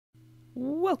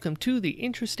Welcome to the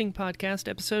Interesting Podcast,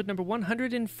 episode number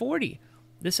 140.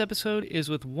 This episode is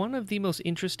with one of the most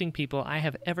interesting people I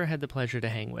have ever had the pleasure to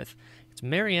hang with. It's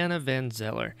Mariana van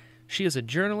Zeller. She is a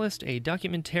journalist, a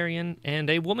documentarian, and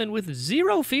a woman with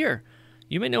zero fear.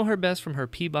 You may know her best from her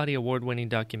Peabody Award-winning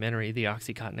documentary, The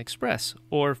Oxycontin Express,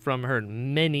 or from her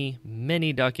many,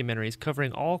 many documentaries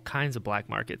covering all kinds of black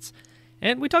markets.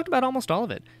 And we talked about almost all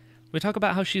of it. We talk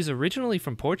about how she's originally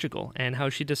from Portugal and how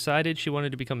she decided she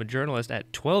wanted to become a journalist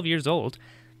at 12 years old,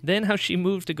 then how she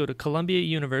moved to go to Columbia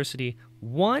University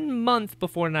 1 month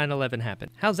before 9/11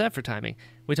 happened. How's that for timing?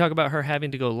 We talk about her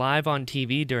having to go live on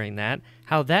TV during that,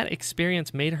 how that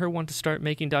experience made her want to start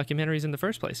making documentaries in the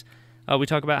first place. We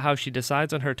talk about how she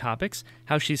decides on her topics,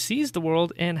 how she sees the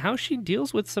world, and how she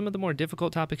deals with some of the more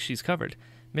difficult topics she's covered.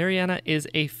 Mariana is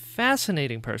a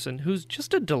fascinating person who's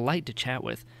just a delight to chat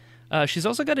with. She's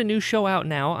also got a new show out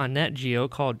now on NatGeo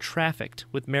called Trafficked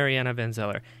with Mariana van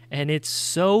Zeller, and it's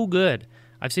so good.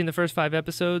 I've seen the first 5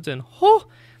 episodes, and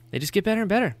they just get better and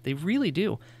better. They really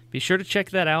do. Be sure to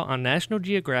check that out on National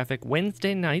Geographic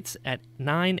Wednesday nights at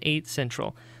 9/8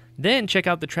 Central. Then check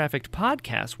out the Trafficked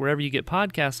podcast wherever you get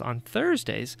podcasts on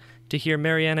Thursdays to hear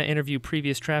Mariana interview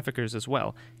previous traffickers as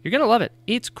well. You're going to love it.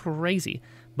 It's crazy.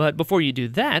 But before you do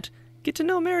that, get to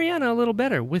know Mariana a little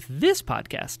better with this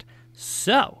podcast.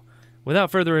 So, without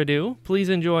further ado, please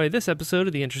enjoy this episode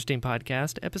of the Interesting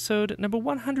Podcast, episode number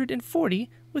 140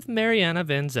 with Mariana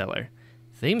van Zeller.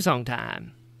 Theme song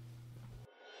time.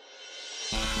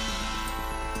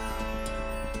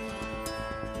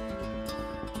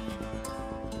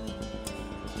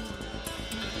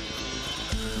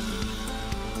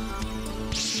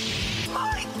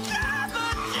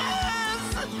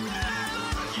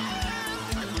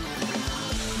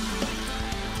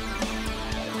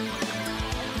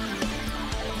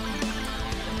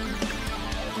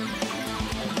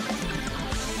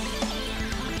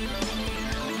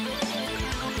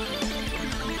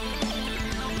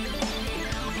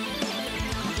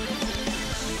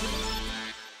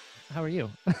 How are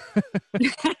you?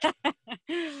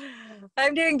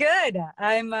 I'm doing good.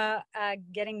 I'm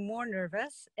getting more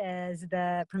nervous as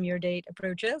the premiere date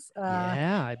approaches.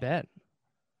 Yeah, I bet.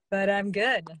 But I'm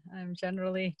good. I'm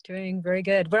generally doing very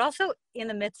good. We're also in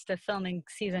the midst of filming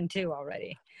season 2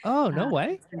 already. Oh, no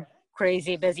way. It's been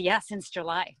crazy busy. Yeah, since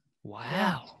July.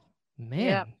 Wow. Yeah.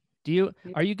 Man. Yeah.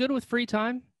 Are you good with free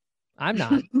time? I'm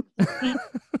not.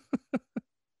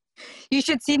 You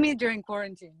should see me during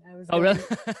quarantine. Really?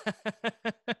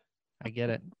 I get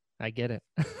it.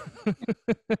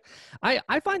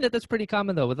 I find that that's pretty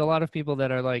common, though, with a lot of people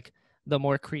that are like the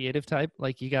more creative type.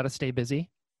 Like, you got to stay busy,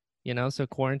 so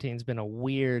quarantine's been a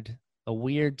weird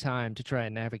time to try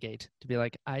and navigate, to be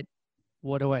like,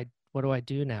 what do I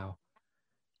do now?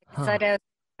 Decided to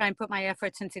try and put my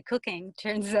efforts into cooking.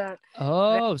 Turns out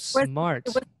smart.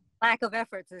 It was lack of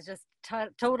efforts. It's just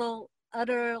total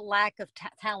utter lack of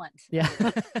talent. Yeah.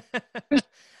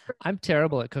 I'm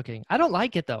terrible at cooking. I don't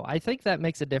like it, though. I think that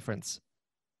makes a difference,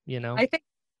 I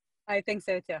think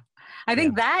so too. I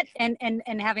think that and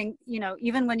having,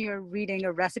 even when you're reading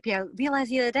a recipe, I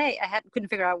realized the other day couldn't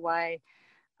figure out why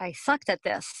I sucked at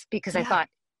this, because I thought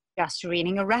just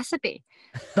reading a recipe.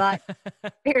 But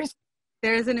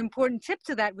there's an important tip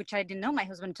to that, which I didn't know. My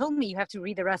husband told me you have to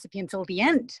read the recipe until the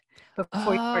end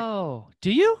before you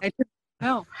do you?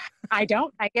 No, I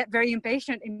don't. I get very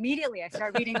impatient immediately. I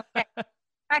start reading,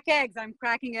 crack eggs. I'm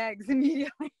cracking eggs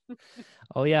immediately.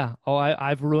 Oh, yeah. Oh,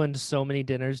 I've ruined so many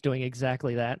dinners doing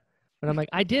exactly that. And I'm like,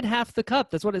 I did half the cup.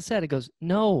 That's what it said. It goes,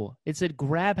 no. It said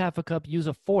grab half a cup, use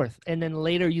a fourth, and then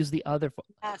later use the other.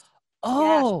 Yes.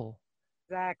 Oh.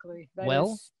 Yes. Exactly. Where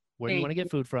do you want to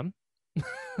get food from?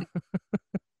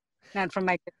 Not from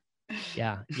my kids.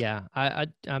 Yeah.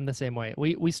 I'm the same way.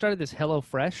 We started this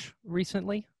HelloFresh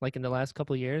recently, like in the last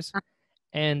couple of years.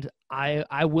 And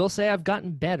I will say I've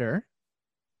gotten better,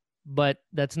 but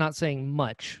that's not saying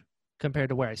much compared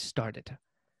to where I started.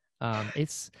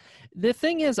 The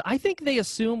thing is, I think they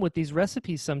assume with these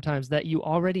recipes sometimes that you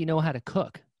already know how to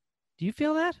cook. Do you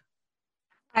feel that?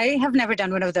 I have never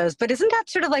done one of those, but isn't that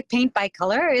sort of like paint by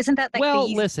color? Isn't that like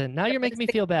listen, now you're making me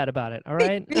feel bad about it, all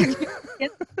right?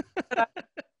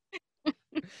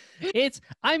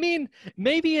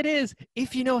 Maybe it is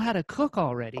if you know how to cook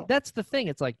already. That's the thing.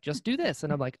 It's like, just do this.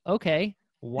 And I'm like, okay,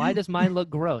 why does mine look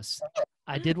gross?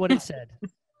 I did what it said.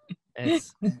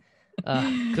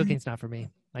 Cooking's not for me.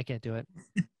 I can't do it.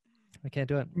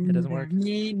 It doesn't work.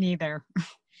 Me neither.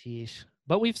 Sheesh.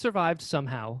 But we've survived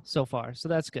somehow so far, so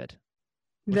that's good.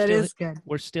 That is good.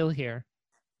 We're still here.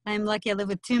 I'm lucky I live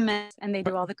with 2 men and they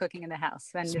do all the cooking in the house.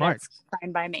 And Smart. That's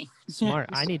fine by me. Smart.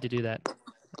 I need to do that.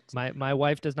 My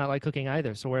wife does not like cooking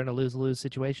either, so we're in a lose-lose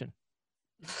situation.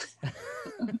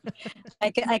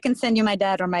 I can send you my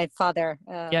dad or my father.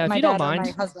 Yeah, if my you don't dad or my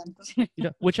mind. husband.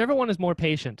 Whichever one is more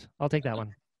patient, I'll take that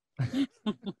one.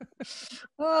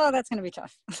 Oh, that's gonna be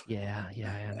tough. Yeah,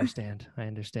 I understand.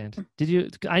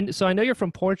 So I know you're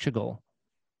from Portugal.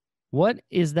 What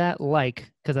is that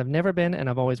like? Because I've never been and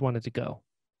I've always wanted to go.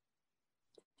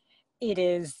 It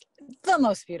is the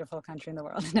most beautiful country in the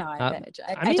world. No, I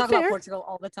talk about fair. Portugal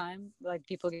all the time. Like,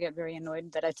 people get very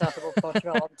annoyed that I talk about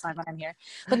Portugal all the time when I'm here.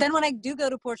 But then when I do go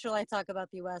to Portugal, I talk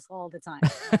about the US all the time.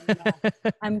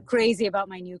 I'm crazy about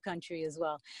my new country as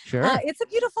well. Sure. It's a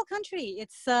beautiful country.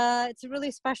 It's a really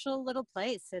special little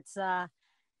place. It's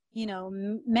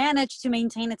managed to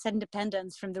maintain its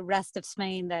independence from the rest of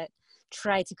Spain that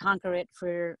tried to conquer it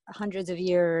for hundreds of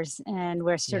years, and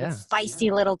we're sort of feisty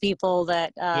little people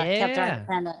that kept our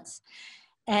independence,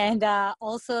 and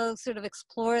also sort of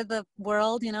explore the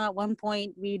world. At one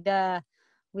point I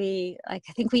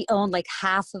think we owned like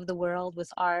half of the world was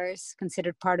ours,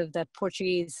 considered part of the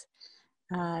Portuguese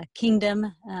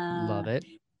kingdom. Love it.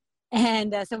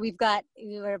 And so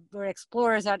we're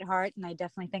explorers at heart, and I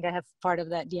definitely think I have part of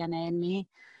that DNA in me.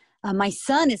 My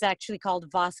son is actually called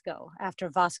Vasco, after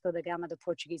Vasco da Gama, the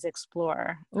Portuguese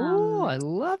explorer. Oh, I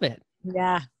love it.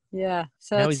 Yeah.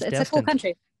 So it's a cool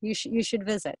country. You should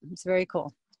visit. It's very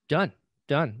cool. Done.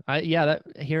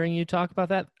 Hearing you talk about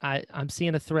that, I'm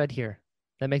seeing a thread here.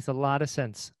 That makes a lot of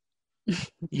sense.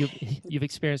 You've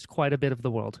experienced quite a bit of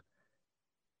the world.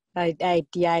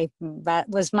 That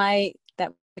was my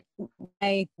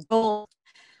goal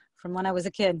from when I was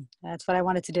a kid. That's what I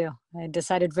wanted to do. I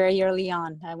decided very early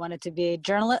on. I wanted to be a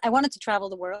journalist. I wanted to travel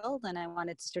the world, and I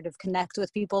wanted to sort of connect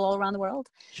with people all around the world.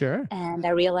 Sure. And I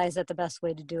realized that the best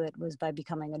way to do it was by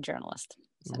becoming a journalist.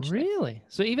 Really?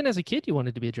 So even as a kid, you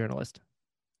wanted to be a journalist?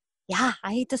 Yeah,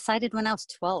 I decided when I was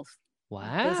 12.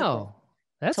 Wow.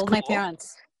 That's told cool. my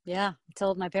parents. Yeah, I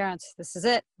told my parents, this is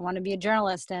it. I want to be a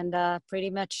journalist, and pretty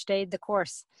much stayed the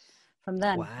course from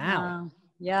then. Wow.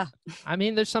 Yeah. I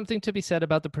mean, there's something to be said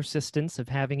about the persistence of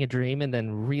having a dream and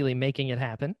then really making it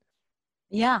happen.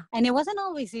 Yeah. And it wasn't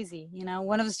always easy.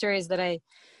 One of the stories that I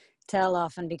tell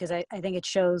often, because I think it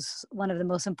shows one of the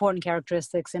most important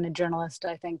characteristics in a journalist,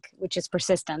 I think, which is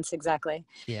persistence. Exactly.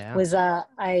 Yeah. Was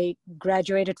I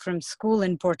graduated from school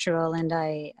in Portugal, and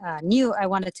I knew I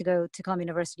wanted to go to Columbia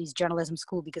University's journalism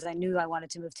school because I knew I wanted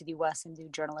to move to the US and do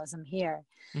journalism here.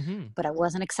 Mm-hmm. But I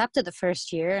wasn't accepted the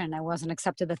first year, and I wasn't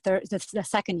accepted the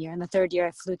second year. And the third year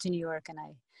I flew to New York, and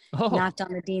I knocked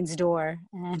on the dean's door,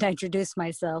 and I introduced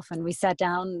myself, and we sat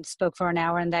down and spoke for an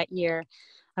hour. And that year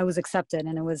I was accepted,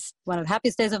 and it was one of the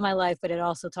happiest days of my life, but it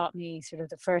also taught me sort of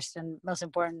the first and most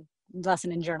important lesson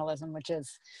in journalism, which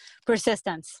is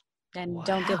persistence and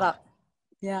don't give up.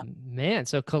 Yeah. Man,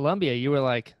 so Columbia, you were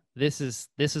like, this is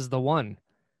the one.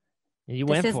 And you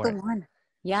went for it. This is the one.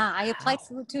 Yeah, I applied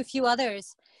to a few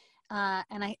others.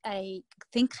 And I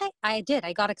think I did.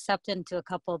 I got accepted into a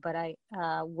couple, but I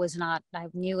was not. I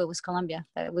knew it was Columbia.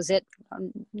 That was it.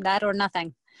 That or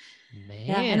nothing. Man.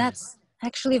 Yeah, and that's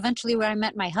actually eventually where I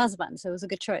met my husband. So it was a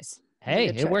good choice. Hey,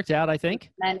 it worked out, I think.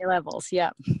 Many levels,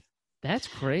 yeah. That's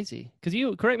crazy. Because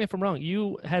you, correct me if I'm wrong,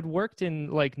 you had worked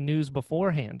in like news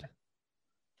beforehand.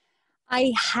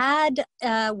 I had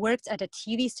worked at a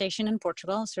TV station in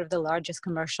Portugal, sort of the largest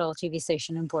commercial TV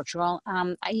station in Portugal.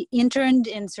 I interned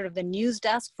in sort of the news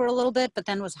desk for a little bit, but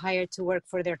then was hired to work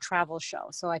for their travel show.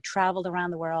 So I traveled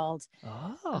around the world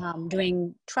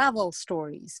doing travel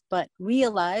stories, but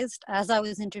realized as I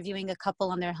was interviewing a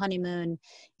couple on their honeymoon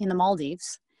in the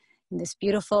Maldives, in this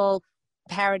beautiful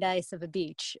paradise of a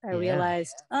beach, I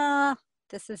realized,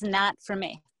 this is not for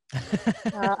me.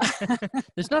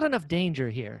 There's not enough danger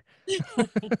here.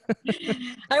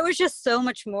 I was just so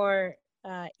much more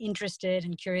interested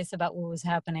and curious about what was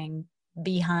happening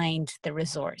behind the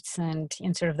resorts and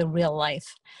in sort of the real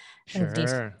life of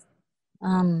these.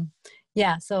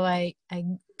 So I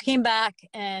came back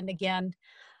and again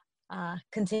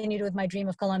continued with my dream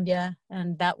of Colombia,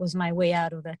 and that was my way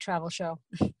out of the travel show.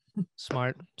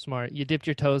 Smart. You dipped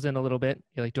your toes in a little bit.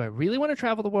 You're like, do I really want to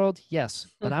travel the world? Yes,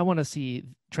 but I want to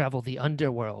travel the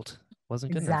underworld.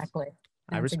 Wasn't good enough.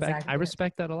 I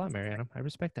respect that a lot, Mariana. I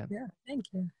respect that. Yeah, thank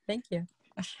you.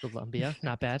 Colombia,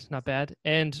 not bad.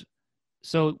 And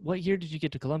so what year did you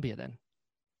get to Colombia then?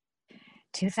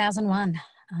 2001.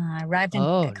 I arrived in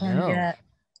Colombia.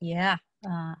 No. Yeah,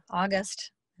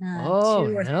 August.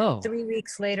 3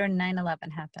 weeks later,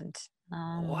 9/11 happened.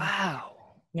 Wow.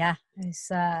 Yeah,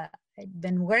 I'd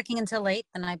been working until late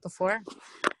the night before.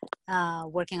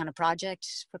 working on a project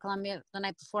for Columbia the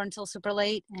night before until super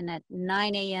late. And at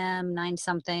 9 a.m., 9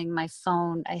 something, my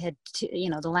phone, I had,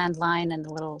 the landline and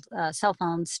the little cell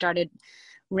phone started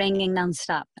ringing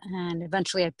nonstop. And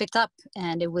eventually I picked up,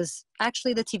 and it was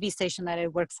actually the TV station that I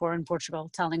worked for in Portugal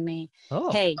telling me,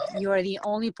 hey, you are the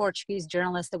only Portuguese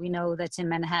journalist that we know that's in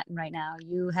Manhattan right now.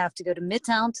 You have to go to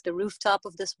Midtown, to the rooftop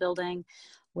of this building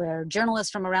where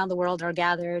journalists from around the world are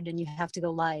gathered, and you have to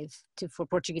go live for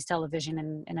Portuguese television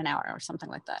in an hour or something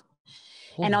like that.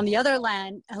 And on the other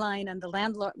line, on the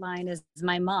landlord line, is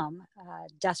my mom,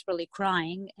 desperately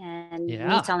crying, and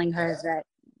me telling her that,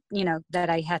 that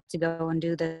I had to go and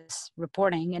do this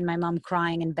reporting, and my mom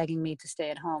crying and begging me to stay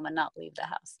at home and not leave the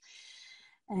house.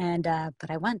 And, but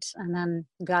I went, and then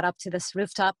got up to this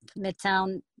rooftop,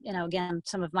 Midtown, again,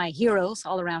 some of my heroes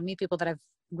all around me, people that I've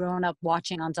grown up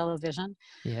watching on television.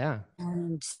 Yeah.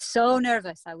 And so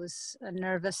nervous. I was a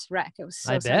nervous wreck. It was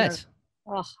so I bet. nervous.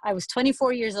 Oh, I was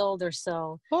 24 years old or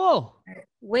so. Oh.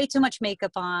 Way too much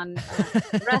makeup on,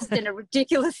 dressed in a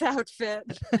ridiculous outfit.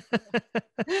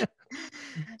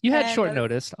 You had short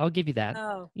notice. I'll give you that.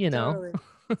 Oh, totally.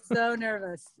 So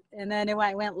nervous. And then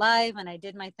I went live, and I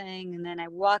did my thing. And then I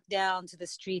walked down to the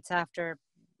streets after,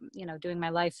 doing my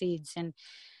live feeds, and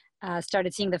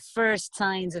started seeing the first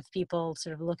signs of people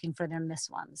sort of looking for their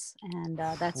missed ones. And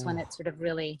that's when it sort of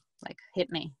really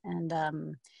hit me. And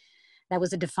that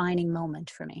was a defining moment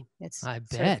for me. I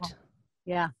bet.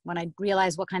 When I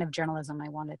realized what kind of journalism I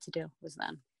wanted to do was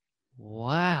then.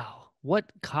 Wow. What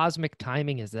cosmic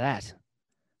timing is that?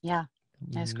 Yeah.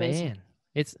 That's crazy.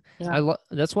 Man.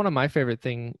 That's one of my favorite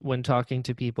things when talking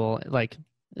to people. Like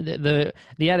the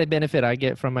added benefit I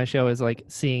get from my show is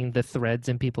seeing the threads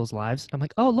in people's lives. I'm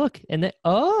like, oh, look. And then,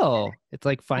 it's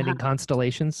like finding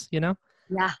constellations, Yeah.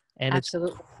 And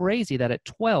absolutely. It's crazy that at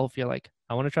 12, you're like,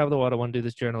 I want to travel the world. I want to do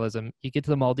this journalism. You get to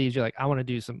the Maldives. You're like, I want to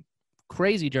do some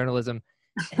crazy journalism.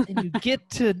 And then you get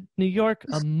to New York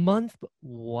a month.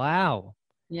 Wow.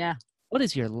 Yeah. What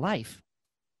is your life?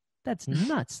 That's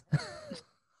nuts.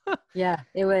 Yeah,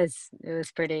 it was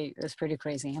pretty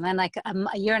crazy. And then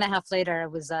a year and a half later,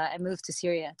 I moved to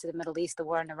Syria, to the Middle East. The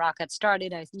war in Iraq had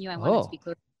started. I knew I wanted to be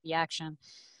close to the action,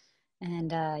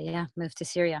 and moved to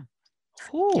Syria.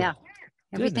 Ooh, yeah,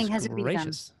 everything has a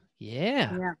reason.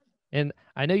 Yeah. And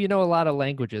I know you know a lot of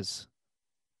languages.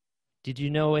 Did you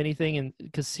know anything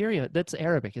because Syria, that's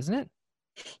Arabic, isn't it?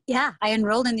 Yeah, I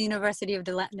enrolled in the University of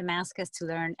Damascus to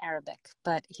learn Arabic.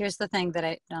 But here's the thing that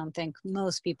I don't think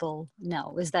most people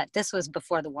know, is that this was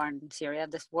before the war in Syria.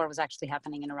 This war was actually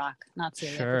happening in Iraq, not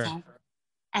Syria at the time.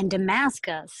 And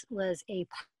Damascus was a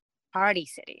party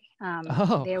city.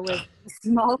 There was a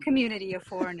small community of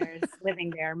foreigners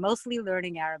living there, mostly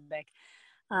learning Arabic.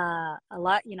 A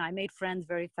lot, I made friends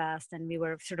very fast, and we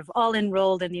were sort of all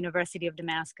enrolled in the University of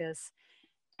Damascus.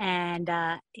 And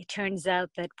it turns out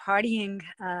that partying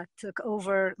took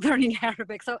over learning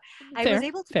Arabic. So I was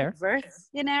able to converse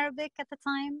in Arabic at the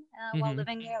time while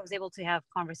living there. I was able to have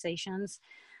conversations,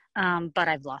 but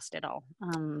I've lost it all.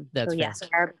 So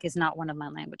Arabic is not one of my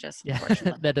languages,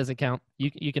 unfortunately. That doesn't count.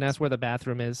 You can ask where the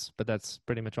bathroom is, but that's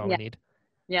pretty much all we need.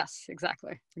 Yes,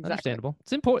 exactly. Understandable.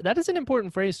 It's important. That is an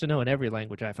important phrase to know in every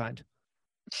language, I find.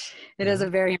 It is a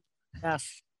very,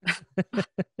 yes.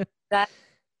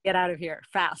 Get out of here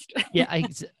fast. Yeah.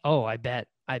 I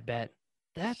bet.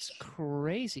 That's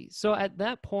crazy. So at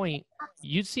that point,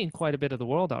 you'd seen quite a bit of the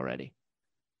world already.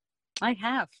 I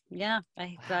have. Yeah.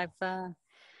 I've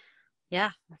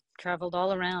traveled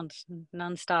all around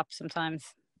nonstop sometimes.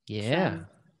 Yeah.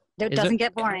 So, it doesn't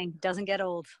get boring. Doesn't get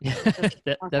old.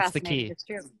 That's the key. It's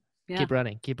true. Yeah.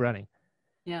 Keep running.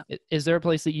 Yeah. Is there a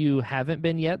place that you haven't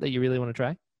been yet that you really want to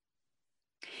try?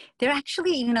 There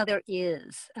actually, there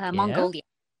is Mongolia.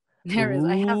 There is.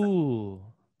 I have a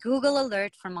Google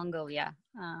alert from Mongolia,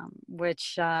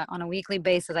 which on a weekly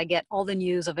basis, I get all the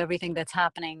news of everything that's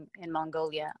happening in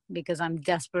Mongolia, because I'm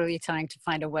desperately trying to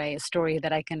find a story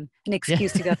that I can, an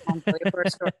excuse to go to Mongolia for a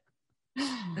story.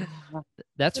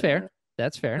 That's fair.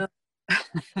 That's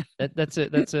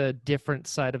a different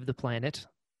side of the planet.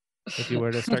 If you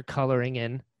were to start coloring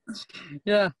in.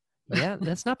 Yeah,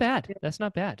 that's not bad.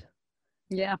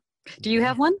 Yeah. Do you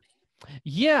have one?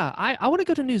 Yeah, I want to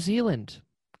go to New Zealand.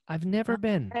 I've never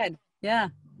been. Good. Yeah.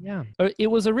 It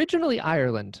was originally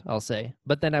Ireland, I'll say,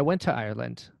 but then I went to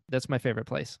Ireland. That's my favorite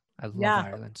place. I love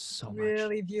Ireland so much.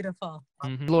 Really beautiful.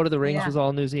 Mm-hmm. Lord of the Rings was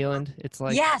all New Zealand. It's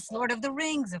like, yes, Lord of the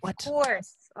Rings, of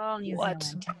course. All New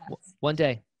Zealand. Yes. One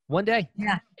day.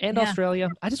 Yeah. And Australia.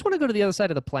 I just want to go to the other side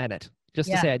of the planet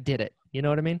just to say I did it. You know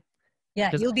what I mean? Yeah,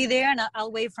 you'll be there, and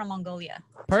I'll wave from Mongolia.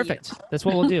 Perfect. That's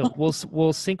what we'll do.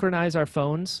 We'll synchronize our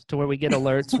phones to where we get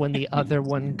alerts when the other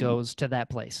one goes to that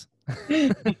place.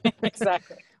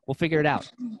 Exactly. We'll figure it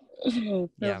out. We'll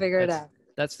Yeah, figure it out.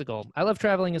 that's the goal. I love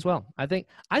traveling as well. I think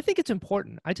it's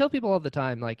important. I tell people all the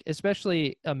time, like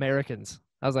especially Americans.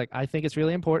 I was like, I think it's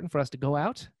really important for us to go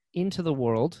out into the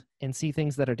world and see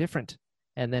things that are different.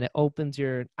 And then it opens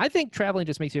your I think traveling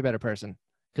just makes you a better person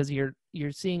because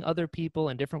you're seeing other people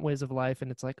and different ways of life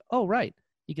and it's like, "Oh, right.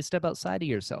 You can step outside of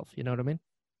yourself." You know what I mean?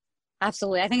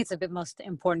 Absolutely. I think it's the most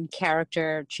important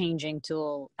character changing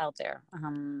tool out there.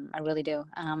 I really do.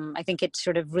 I think it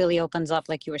sort of really opens up,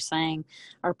 like you were saying,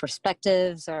 our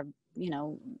perspectives, our,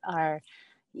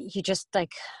 you just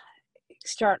like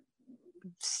start,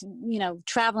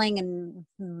 traveling and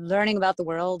learning about the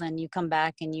world, and you come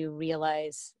back and you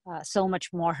realize so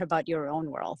much more about your own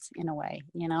world in a way,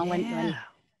 when Yeah.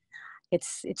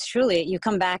 it's truly, you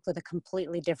come back with a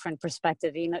completely different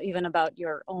perspective, even about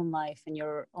your own life and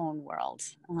your own world.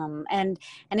 And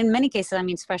in many cases, I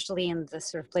mean, especially in the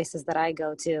sort of places that I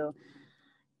go to,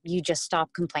 you just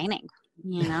stop complaining,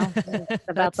 about the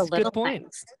That's a good little point.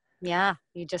 things. Yeah,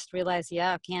 you just realize,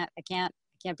 yeah, I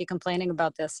can't be complaining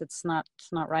about this. It's not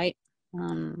right.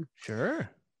 um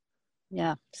Sure.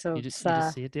 yeah, so it's You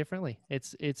just see it differently.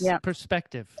 It's yeah,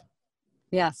 perspective.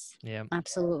 yes, Yeah,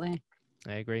 absolutely.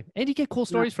 I agree. And you get cool Yeah,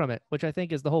 stories from it, which I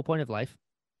think is the whole point of life.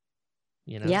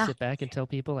 yeah, Sit back and tell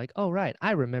people like, "Oh, right,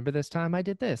 I remember this time I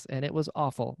did this and it was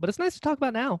awful." But it's nice to talk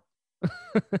about now.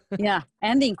 yeah,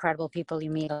 and the incredible people you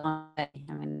meet along the way.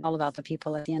 I mean, all about the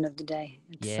people at the end of the day.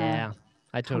 It's Yeah,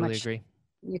 I how totally much agree.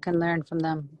 you can learn from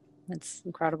them. It's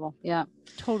incredible. Yeah.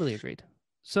 Totally agreed.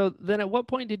 So then at what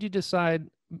point did you decide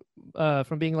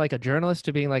from being like a journalist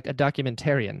to being like a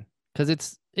documentarian? Because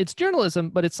it's journalism,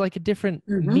 but it's like a different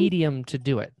Hmm. medium to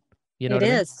do it. You know It what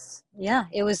I mean? is. Yeah,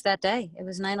 it was that day. It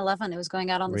was 9/11. It was going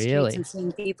out on the streets Really? and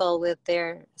seeing people with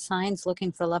their signs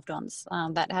looking for loved ones.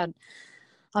 That had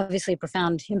obviously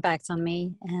profound impacts on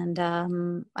me. And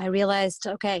I realized,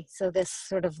 okay, so this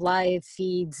sort of live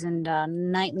feeds and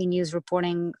nightly news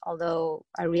reporting, although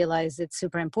I realize it's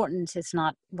super important, it's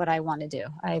not what I want to do.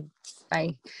 I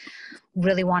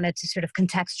really wanted to sort of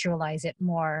contextualize it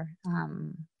more,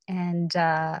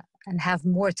 and have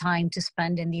more time to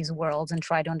spend in these worlds and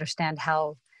try to understand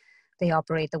how they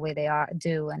operate the way they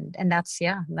do. And that's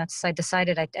I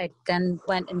decided. I then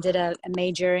went and did a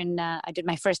major in I did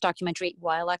my first documentary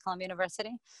while at Columbia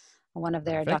University, one of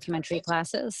their Perfect. documentary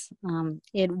classes.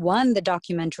 It won the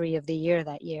documentary of the year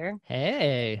that year.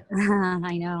 Hey.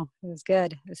 I know, it was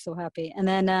good. I was so happy. And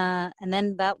then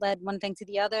that led one thing to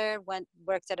the other.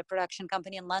 Worked at a production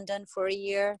company in London for a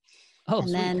year, Oh, and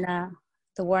sweet. then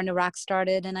the war in Iraq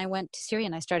started, and I went to Syria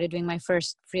and I started doing my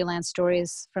first freelance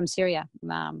stories from Syria.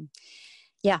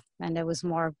 Yeah, and it was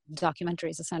more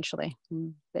documentaries essentially.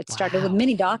 It started with Wow.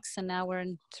 mini docs, and now we're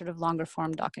in sort of longer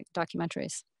form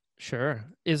documentaries. Sure.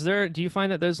 Do you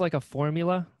find that there's like a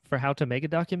formula for how to make a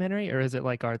documentary, or is it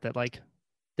like art that like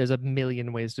there's a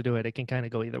million ways to do it? It can kind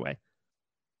of go either way.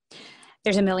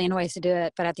 There's a million ways to do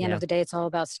it, but at the end Yeah. of the day, it's all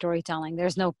about storytelling.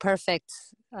 There's no perfect,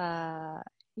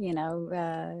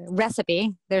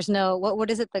 recipe. There's no what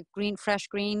is it? The fresh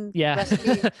green Yeah.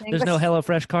 recipe thing. There's no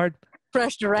HelloFresh card.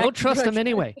 Fresh Don't direct. trust them Fresh,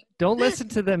 anyway. Don't listen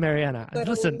to them, Mariana. but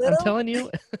a Listen, I'm little. telling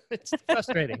you, it's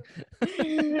frustrating.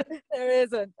 There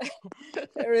isn't.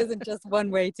 There isn't just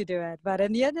one way to do it. But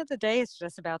at the end of the day, it's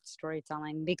just about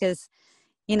storytelling, because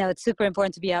it's super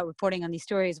important to be out reporting on these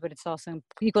stories, but it's also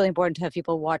equally important to have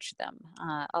people watch them,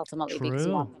 ultimately, because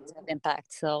you True. want them to have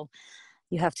impact. So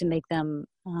you have to make them,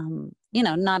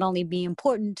 not only be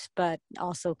important, but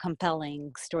also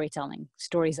compelling storytelling,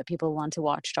 stories that people want to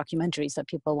watch, documentaries that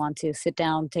people want to sit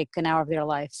down, take an hour of their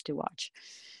lives to watch.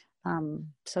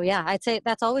 So yeah, I'd say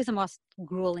that's always the most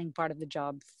grueling part of the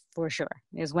job, for sure,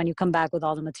 is when you come back with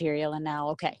all the material, and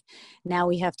now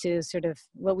we have to sort of,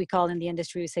 what we call in the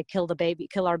industry, we say kill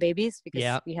our babies, because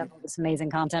Yeah. we have all this amazing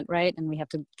content, right? And we have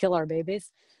to kill our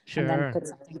babies and then Sure. put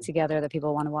something together that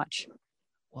people want to watch.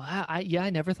 Wow. I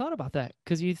never thought about that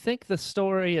because you think the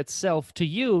story itself, to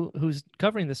you who's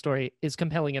covering the story, is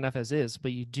compelling enough as is,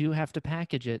 but you do have to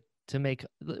package it to make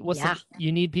Yeah.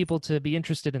 you need people to be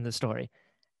interested in the story.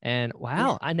 And Yeah.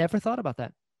 wow, I never thought about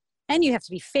that. And you have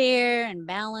to be fair and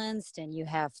balanced, and you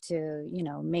have to,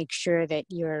 make sure that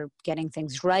you're getting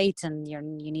things right, and you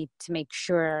need to make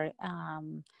sure,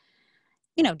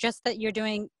 just that you're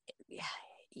doing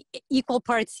equal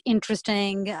parts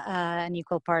interesting, and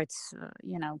equal parts,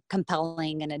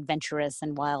 compelling and adventurous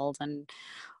and wild, and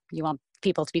you want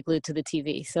people to be glued to the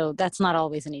TV. So that's not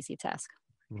always an easy task.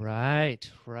 Right,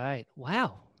 right.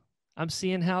 Wow. I'm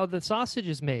seeing how the sausage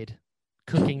is made.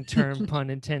 Cooking term, pun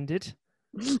intended.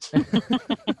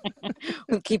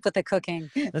 We'll keep with the cooking.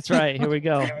 That's right. Here we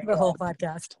go. The whole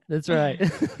podcast. That's right.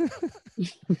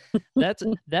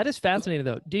 That is fascinating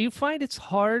though. Do you find it's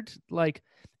hard? Like,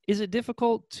 is it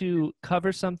difficult to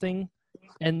cover something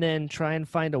and then try and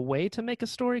find a way to make a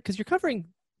story? Because you're covering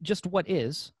just what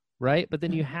is, right? But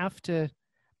then you have to.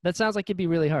 That sounds like it'd be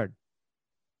really hard.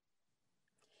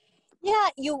 Yeah,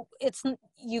 you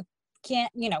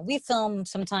can't, we film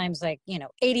sometimes like,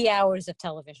 80 hours of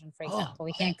television, for example.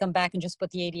 We can't come back and just put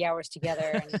the 80 hours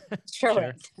together and show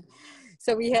it.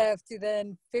 So we have to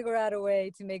then figure out a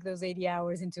way to make those 80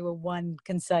 hours into a one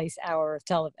concise hour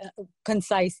of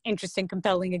concise, interesting,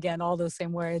 compelling, again, all those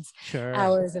same words,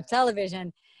 hours of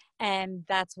television. And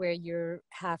that's where you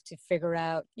have to figure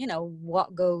out,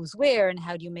 what goes where and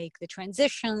how do you make the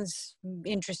transitions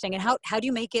interesting and how do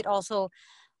you make it also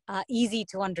easy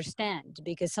to understand,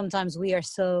 because sometimes we are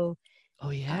so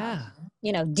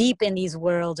deep in these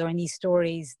worlds or in these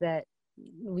stories that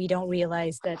we don't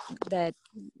realize that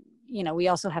we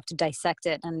also have to dissect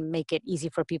it and make it easy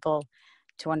for people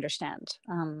to understand.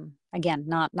 Again,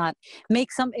 not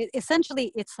make some,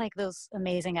 essentially it's like those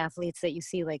amazing athletes that you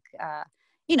see, like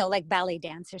like ballet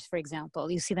dancers, for example.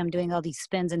 You see them doing all these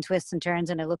spins and twists and turns,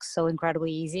 and it looks so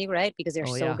incredibly easy, right? Because they're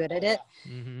so good at it.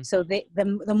 Mm-hmm. So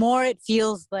the more it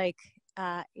feels like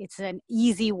it's an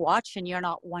easy watch and you're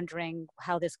not wondering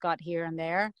how this got here and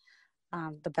there,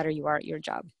 the better you are at your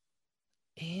job.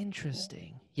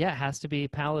 Interesting. Yeah, it has to be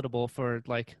palatable for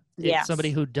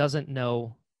somebody who doesn't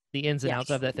know the ins and outs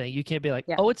of that thing. You can't be like,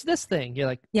 oh, it's this thing. You're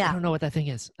like, I don't know what that thing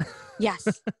is. Yes.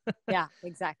 Yeah,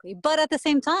 exactly. But at the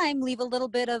same time, leave a little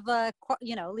bit of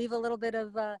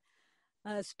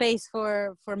space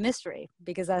for mystery,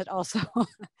 because that also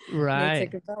makes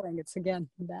it compelling. It's, again,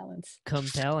 balance.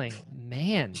 Compelling.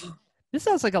 Man, this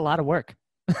sounds like a lot of work.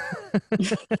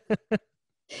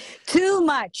 Too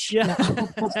much. Yeah.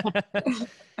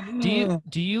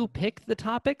 Do you pick the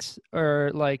topics,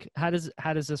 or like how does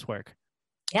this work?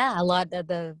 Yeah, a lot.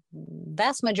 The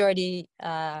vast majority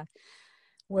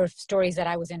were stories that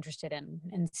I was interested in.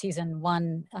 In season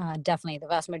 1, definitely the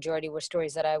vast majority were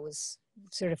stories that I was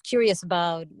sort of curious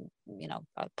about,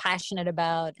 passionate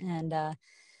about, and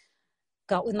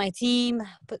got with my team.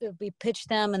 We pitched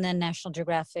them, and then National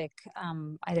Geographic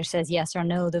either says yes or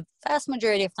no. The vast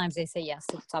majority of times they say yes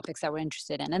to the topics that we're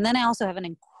interested in. And then I also have an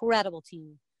incredible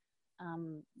team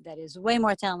that is way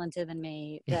more talented than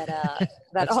me,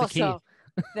 that also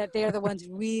that they're the ones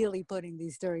really putting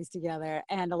these stories together,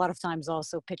 and a lot of times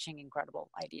also pitching incredible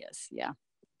ideas. Yeah.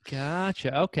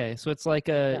 Gotcha. Okay. So it's like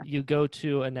you go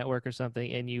to a network or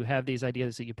something and you have these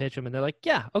ideas that you pitch them and they're like,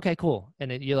 yeah, okay, cool.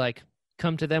 And you like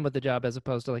come to them with the job, as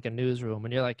opposed to like a newsroom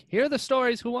and you're like, here are the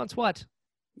stories, who wants what?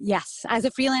 Yes. As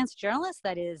a freelance journalist,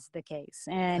 that is the case.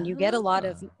 And you get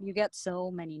you get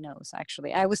so many no's,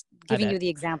 actually. I was giving you the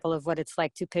example of what it's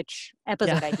like to pitch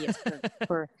episode ideas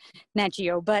for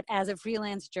NatGeo. But as a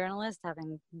freelance journalist,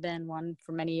 having been one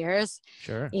for many years,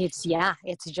 it's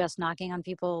just knocking on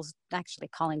actually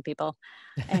calling people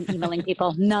and emailing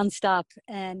people nonstop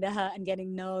and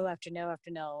getting no after no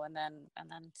after no. And then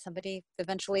somebody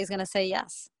eventually is going to say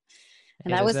yes.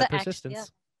 And that was the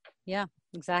persistence. Yeah,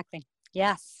 exactly.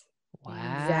 Yes. Wow.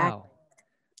 Exactly.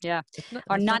 Yeah.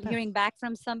 Or not hearing back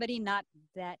from somebody,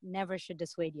 that never should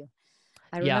dissuade you.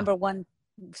 I remember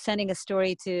sending a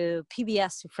story to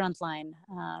PBS Frontline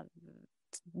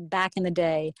back in the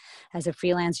day as a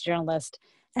freelance journalist,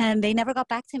 and they never got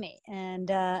back to me. And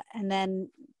then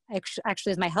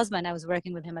actually, as my husband, I was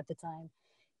working with him at the time,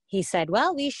 he said,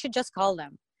 well, we should just call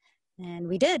them. And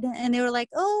we did. And they were like,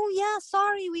 oh, yeah,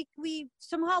 sorry, we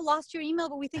somehow lost your email,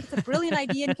 but we think it's a brilliant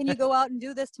idea. And can you go out and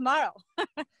do this tomorrow?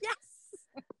 Yes.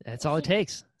 That's all it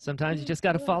takes. Sometimes you just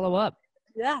got to follow up.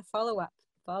 Yeah, follow up.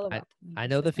 I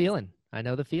know the feeling.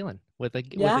 With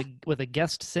a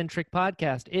guest-centric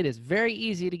podcast, it is very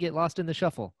easy to get lost in the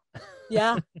shuffle.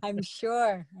 Yeah, I'm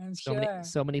sure.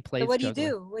 So many plays. So what do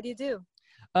you do?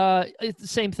 It's the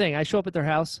same thing. I show up at their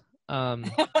house.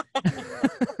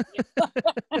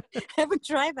 Haven't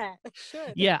tried that.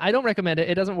 Should. Yeah, I don't recommend it.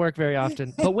 It doesn't work very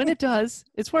often, but when it does,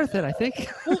 it's worth it, I think.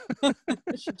 I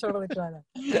should totally try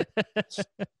that.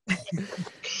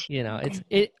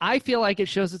 I feel like it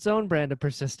shows its own brand of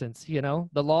persistence. The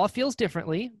law feels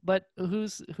differently, but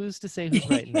who's to say who's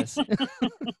right in this?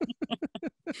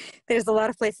 There's a lot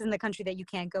of places in the country that you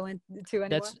can't go into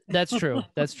anymore. That's true.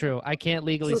 That's true. I can't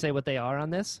legally say what they are on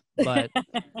this, but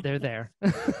they're there.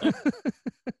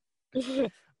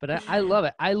 But I love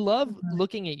it. I love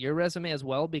looking at your resume as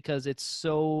well, because it's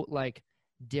so like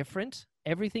different.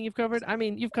 Everything you've covered. I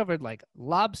mean, you've covered like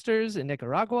lobsters in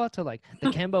Nicaragua to like the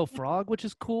Cambo frog, which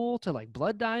is cool, to like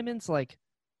blood diamonds. Like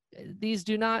these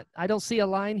do not, I don't see a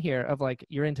line here of like,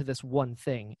 you're into this one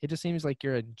thing. It just seems like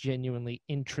you're a genuinely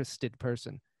interested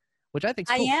person, which I think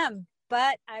is I cool. am,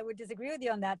 but I would disagree with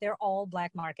you on that. They're all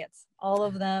black markets. All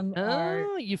of them are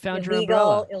Oh, you found your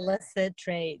illegal, umbrella. illicit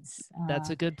trades. That's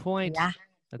a good point. Yeah.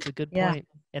 That's a good Yeah. point.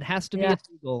 It has to be Yeah.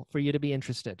 illegal for you to be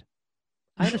interested.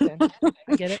 I understand.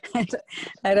 I get it.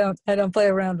 I don't play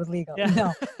around with legal. Yeah.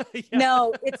 No. Yeah.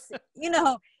 No, it's,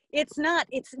 it's not.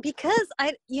 It's because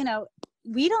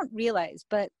we don't realize,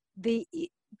 but the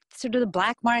sort of the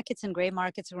black markets and gray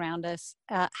markets around us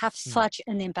have such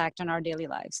an impact on our daily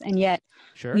lives. And yet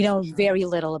Sure. we know very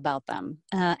little about them.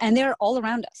 And they're all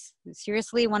around us.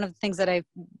 Seriously, one of the things that I've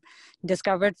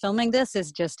discovered filming this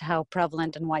is just how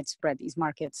prevalent and widespread these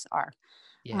markets are.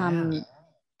 Yeah.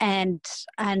 And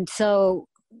so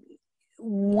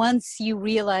once you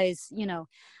realize,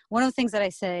 one of the things that I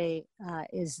say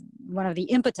is one of the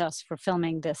impetus for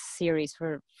filming this series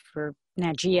for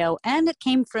NatGeo, and it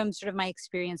came from sort of my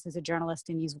experience as a journalist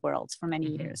in these worlds for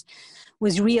many years,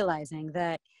 was realizing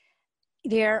that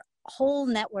there are whole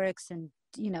networks and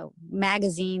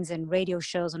magazines and radio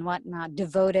shows and whatnot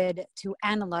devoted to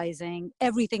analyzing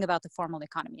everything about the formal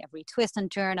economy, every twist and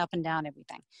turn, up and down,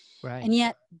 everything. Right. And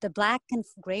yet the black and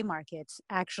gray markets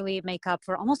actually make up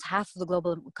for almost half of the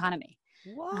global economy.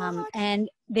 What? And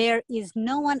there is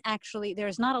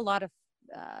there's not a lot of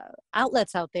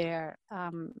outlets out there,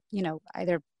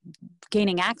 either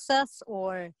gaining access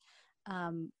or,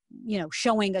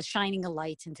 shining a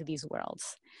light into these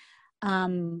worlds.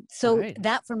 So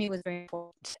that for me was very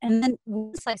important. And then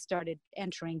once I started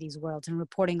entering these worlds and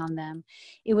reporting on them,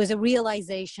 it was a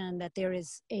realization that there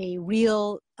is a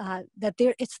real, they're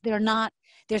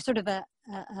sort of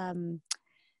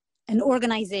an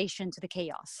organization to the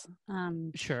chaos.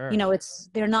 Sure.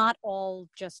 They're not all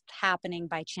just happening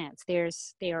by chance. There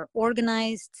are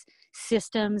organized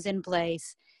systems in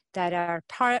place that are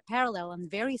parallel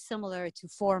and very similar to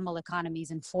formal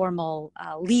economies and formal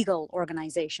legal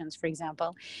organizations, for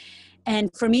example. And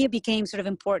for me, it became sort of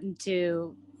important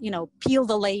to, peel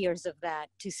the layers of that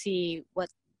to see what,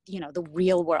 the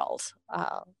real world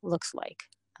looks like.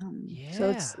 So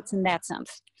it's in that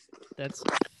sense. That's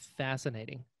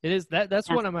fascinating. It is that's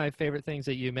one of my favorite things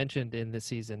that you mentioned in this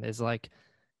season is like,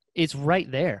 it's right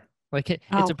there. Like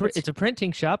it's a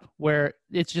printing shop where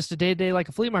it's just a day-to-day like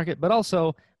a flea market, but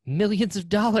also millions of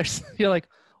dollars. You're like,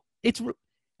 it's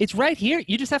right here.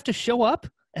 You just have to show up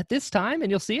at this time and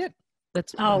you'll see it.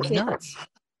 That's nuts.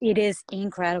 It is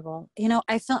incredible.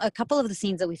 I filmed a couple of the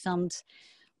scenes that we filmed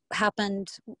happened,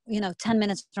 10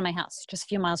 minutes from my house, just a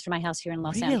few miles from my house here in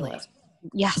Los Angeles.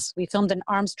 Yes, we filmed an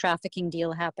arms trafficking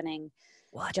deal happening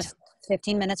just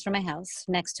 15 minutes from my house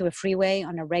next to a freeway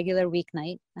on a regular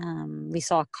weeknight. We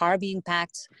saw a car being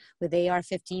packed with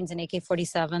AR-15s and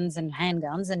AK-47s and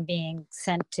handguns and being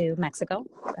sent to Mexico,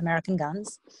 American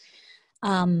guns.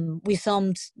 We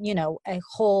filmed, a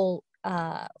whole,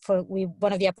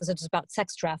 one of the episodes was about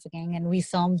sex trafficking, and we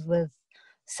filmed with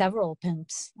several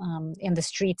pimps in the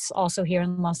streets also here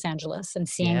in Los Angeles and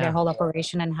seeing their whole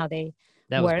operation and how they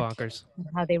work, was bonkers.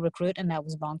 How they recruit, and that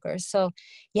was bonkers. So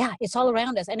yeah, it's all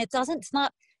around us, and it's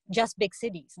not just big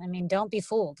cities. I mean, don't be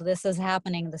fooled. This is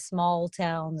happening in the small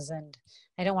towns, and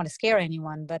I don't want to scare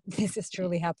anyone, but this is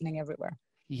truly happening everywhere.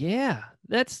 Yeah,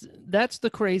 that's the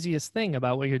craziest thing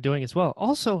about what you're doing as well.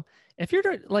 Also, if you're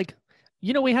like,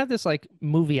 we have this like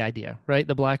movie idea, right?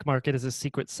 The black market is a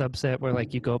secret subset where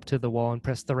like you go up to the wall and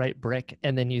press the right brick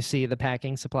and then you see the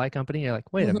packing supply company. You're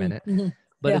like, wait a minute.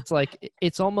 But it's like,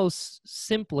 it's almost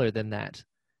simpler than that.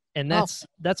 And that's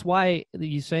why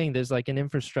you're saying there's like an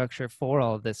infrastructure for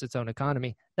all of this, its own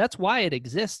economy. That's why it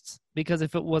exists, because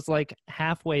if it was like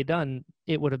halfway done,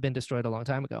 it would have been destroyed a long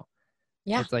time ago.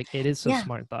 Yeah. It's like, it is so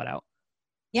smart and thought out.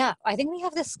 Yeah, I think we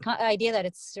have this idea that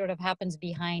it sort of happens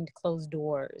behind closed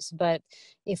doors. But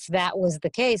if that was the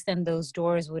case, then those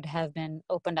doors would have been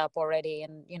opened up already,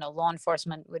 and law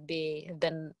enforcement would have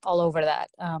been all over that.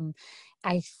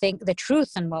 I think the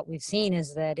truth and what we've seen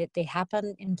is that they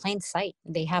happen in plain sight.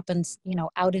 They happen,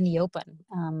 out in the open,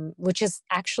 which is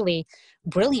actually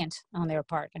brilliant on their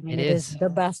part. I mean, it is the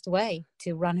best way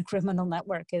to run a criminal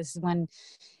network, is when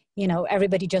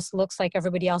everybody just looks like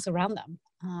everybody else around them.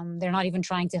 They're not even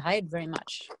trying to hide very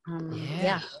much.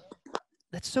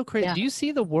 That's so crazy. Yeah. Do you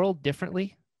see the world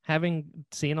differently, having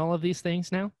seen all of these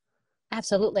things now?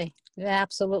 Absolutely.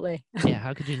 Absolutely. Yeah,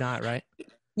 how could you not, right?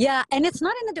 Yeah, and it's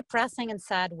not in a depressing and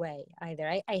sad way either.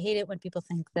 I hate it when people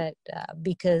think that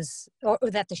because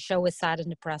that the show is sad and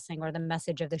depressing, or the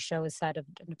message of the show is sad and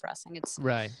depressing. It's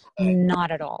right.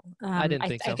 Not at all. I didn't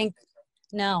think so.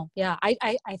 No, yeah.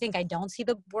 I think I don't see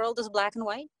the world as black and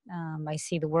white. I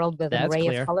see the world with an That's array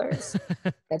of clear. colors.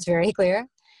 That's very clear.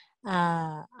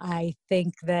 I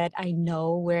think that I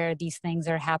know where these things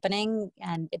are happening,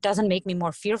 and it doesn't make me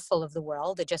more fearful of the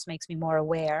world. It just makes me more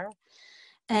aware.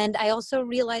 And I also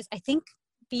realize, I think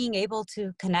being able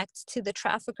to connect to the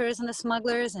traffickers and the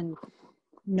smugglers and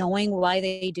knowing why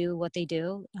they do what they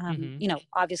do. Hmm.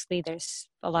 Obviously there's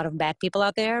a lot of bad people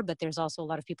out there, but there's also a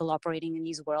lot of people operating in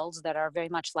these worlds that are very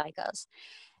much like us.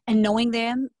 And knowing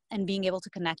them and being able to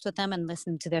connect with them and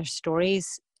listen to their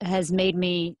stories has made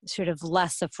me sort of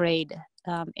less afraid,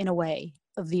 in a way,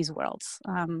 of these worlds.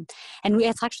 And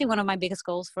it's actually one of my biggest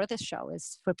goals for this show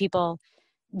is for people,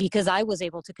 because I was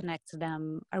able to connect to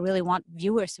them. I really want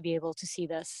viewers to be able to see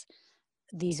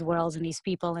these worlds and these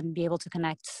people and be able to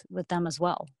connect with them as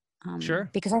well. Sure.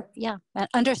 Because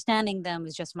understanding them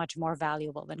is just much more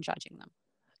valuable than judging them.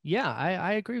 Yeah,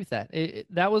 I agree with that.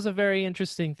 That was a very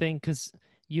interesting thing because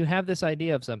you have this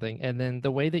idea of something, and then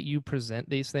the way that you present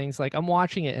these things, like I'm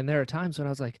watching it, and there are times when I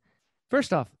was like,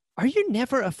 first off, are you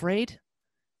never afraid?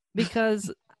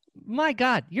 Because my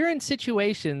God, you're in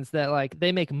situations that like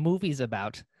they make movies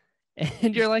about,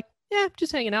 and you're like, yeah,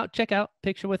 just hanging out, check out,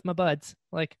 picture with my buds.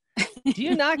 Like, do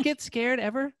you not get scared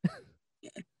ever?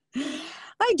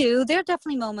 I do. There are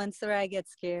definitely moments where I get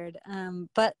scared.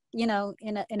 But in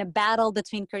a battle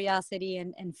between curiosity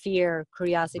and fear,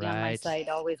 curiosity on my Right. side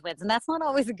always wins, and that's not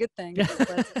always a good thing. It's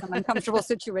led to some uncomfortable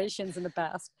situations in the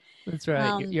past. That's right.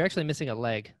 Um, You're actually missing a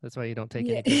leg. That's why you don't take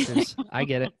yeah. any pictures. I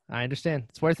get it. I understand.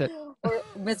 It's worth it. Or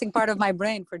missing part of my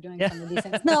brain for doing Yeah. some of these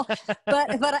things. No,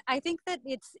 but I think that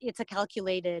it's a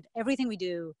calculated, everything we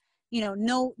do.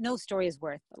 No story is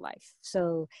worth a life.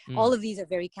 So Mm. all of these are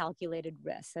very calculated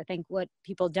risks. I think what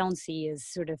people don't see is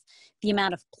sort of the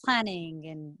amount of planning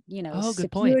and Oh,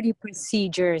 good point. security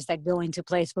procedures that go into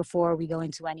place before we go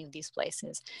into any of these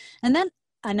places. And then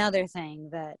another thing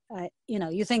that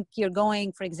you think you're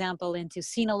going, for example, into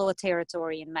Sinaloa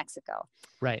territory in Mexico,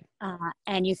 Right.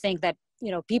 and you think that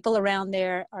people around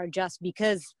there are just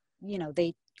because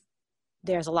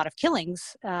there's a lot of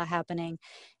killings happening,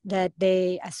 that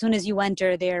they, as soon as you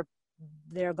enter, they're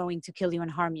going to kill you and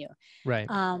harm you. Right.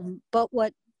 But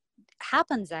what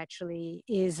happens actually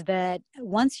is that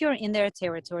once you're in their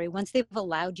territory, once they've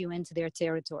allowed you into their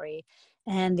territory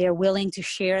and they're willing to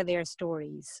share their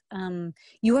stories,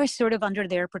 you are sort of under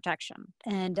their protection.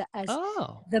 And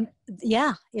Oh,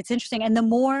 yeah, it's interesting. And the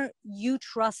more you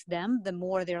trust them, the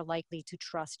more they're likely to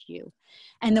trust you.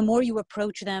 And the more you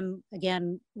approach them,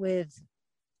 again, with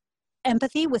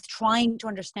empathy, with trying to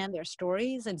understand their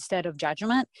stories instead of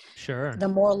judgment, sure. the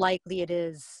more likely it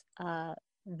is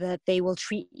that they will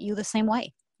treat you the same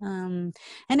way. And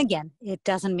again, it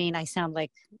doesn't mean I sound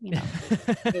like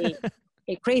a,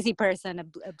 a crazy person,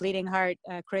 a bleeding heart,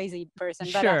 crazy person,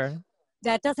 but Sure.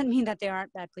 that doesn't mean that there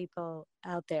aren't bad people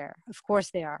out there. Of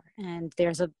course there are, and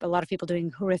there's a lot of people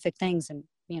doing horrific things, and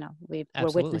we're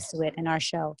Absolutely. witness to it in our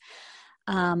show.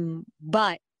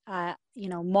 But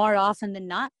more often than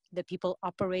not, the people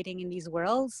operating in these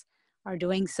worlds are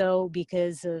doing so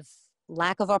because of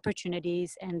lack of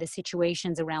opportunities and the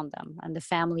situations around them and the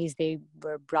families they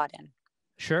were brought in.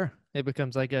 Sure. It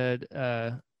becomes like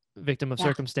a victim of Yeah.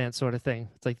 circumstance sort of thing.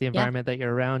 It's like the Yeah. environment that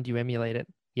you're around, you emulate it.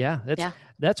 Yeah, Yeah.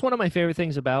 that's one of my favorite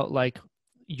things about like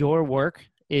your work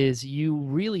is you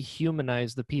really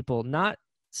humanize the people, not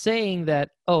saying that,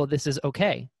 oh, this is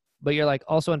okay, but you're like,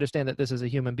 also understand that this is a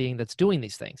human being that's doing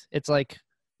these things. It's like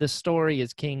the story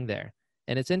is king there.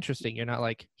 And it's interesting. You're not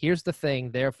like, here's the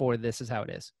thing, therefore this is how it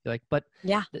is. You're like, but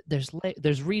Yeah.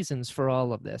 there's reasons for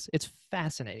all of this. It's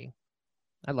fascinating.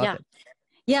 I love Yeah. it.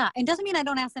 Yeah, and doesn't mean I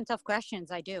don't ask them tough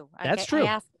questions. I do. That's I true.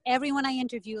 ask everyone I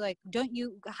interview, like,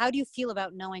 how do you feel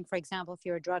about knowing, for example, if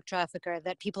you're a drug trafficker,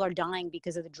 that people are dying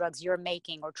because of the drugs you're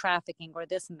making or trafficking or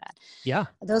this and that? Yeah.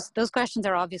 Those questions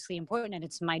are obviously important, and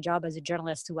it's my job as a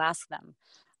journalist to ask them.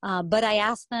 But I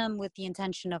ask them with the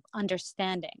intention of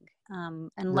understanding,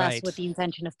 and less with Right. the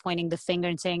intention of pointing the finger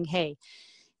and saying, hey,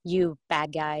 you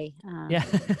bad guy. Yeah.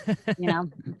 You know?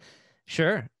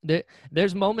 Sure.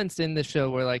 There's moments in the show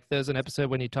where like there's an episode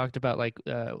when you talked about like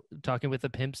talking with the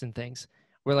pimps and things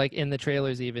where like in the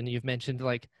trailers even you've mentioned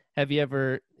like, have you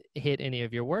ever hit any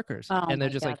of your workers? Oh And they're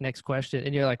my just God. like, next question.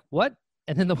 And you're like, what?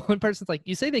 And then the one person's like,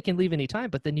 you say they can leave any time,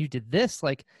 but then you did this.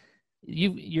 Like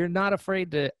you're not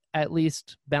afraid to at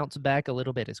least bounce back a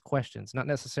little bit as questions, not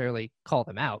necessarily call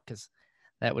them out because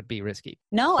that would be risky.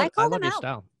 No, I I call love them your out.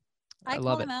 style. I I call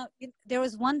love them it. out. There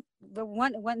was one,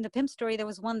 the pimp story. There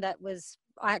was one that was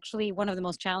actually one of the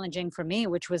most challenging for me,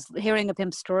 which was hearing a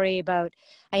pimp's story about,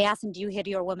 I asked him, do you hit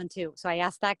your woman too? So I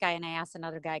asked that guy and I asked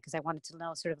another guy because I wanted to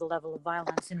know sort of the level of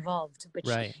violence involved, which,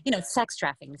 Right. you know, sex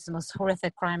trafficking is the most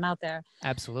horrific crime out there.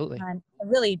 Absolutely. And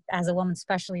really, as a woman,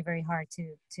 especially very hard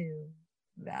to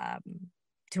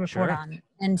report Sure. on.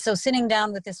 And so sitting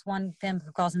down with this one pimp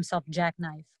who calls himself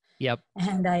Jackknife, Yep.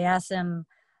 and I asked him,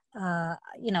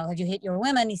 you know, have you hit your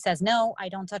women? He says, no, I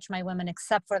don't touch my women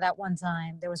except for that one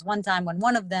time. There was one time when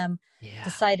one of them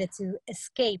decided to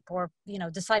escape, or, you know,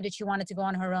 decided she wanted to go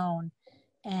on her own.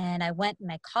 And I went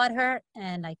and I caught her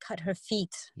and I cut her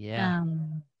feet. Yeah.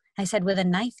 I said, with a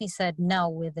knife? He said, no,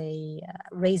 with a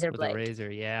razor blade. With a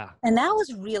razor, yeah. And that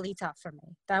was really tough for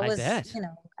me. That was, bet. you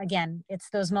know, again, it's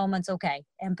those moments, okay,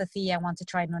 empathy, I want to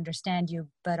try and understand you,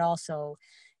 but also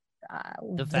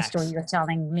the story you're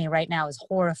telling me right now is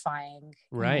horrifying.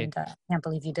 Right. And I can't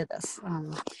believe you did this.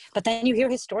 But then you hear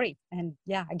his story. And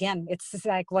yeah, again, it's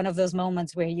like one of those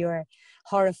moments where you're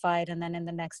horrified. And then in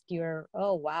the next year,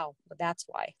 oh, wow, that's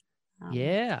why.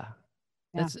 Yeah.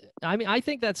 That's, I mean, I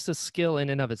think that's the skill in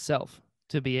and of itself,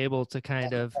 to be able to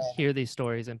kind of hear these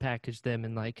stories and package them.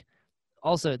 And like,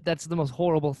 also, that's the most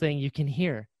horrible thing you can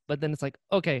hear. But then it's like,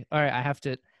 okay, all right, I have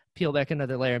to peel back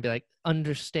another layer and be like,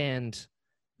 understand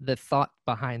the thought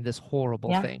behind this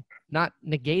horrible thing, not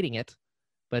negating it,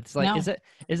 but it's like,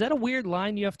 is that a weird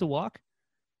line you have to walk?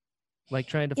 Like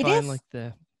trying to find like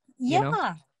the, you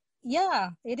know?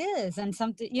 Yeah, it is. And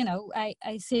something, you know, I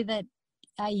say that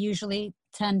I usually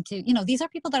tend to, you know, these are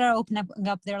people that are opening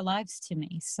up their lives to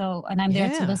me. So, and I'm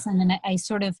there to listen, and I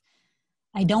sort of,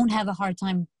 I don't have a hard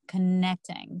time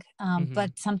connecting,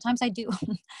 but sometimes I do.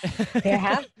 There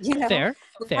have, you know, fair.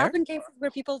 have been cases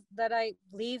where people that I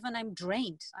leave and I'm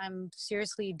drained. I'm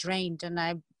seriously drained, and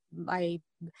I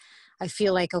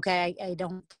feel like, okay, I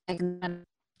don't spend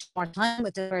more time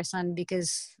with the person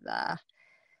because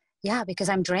because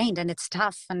I'm drained and it's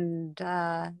tough. And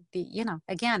you know,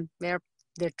 again, there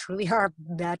truly are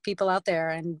bad people out there,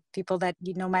 and people that,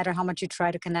 no matter how much you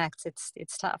try to connect,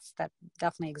 it's tough. That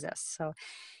definitely exists. So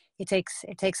it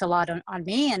takes a lot on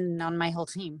me and on my whole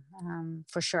team,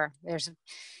 for sure. I'd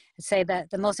say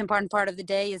that the most important part of the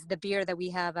day is the beer that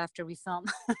we have after we film.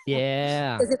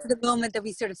 Yeah. Because it's the moment that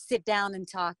we sort of sit down and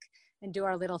talk and do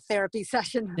our little therapy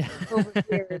session over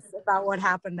beers about what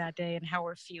happened that day and how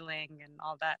we're feeling and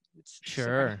all that. It's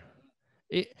sure.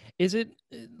 Is it,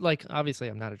 like, obviously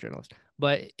I'm not a journalist,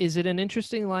 but is it an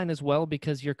interesting line as well,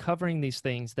 because you're covering these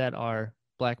things that are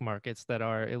black markets, that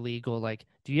are illegal? Like,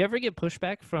 do you ever get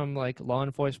pushback from like law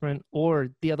enforcement, or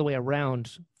the other way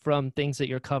around, from things that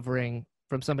you're covering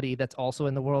from somebody that's also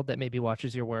in the world that maybe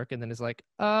watches your work and then is like,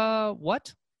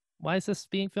 what? Why is this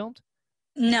being filmed?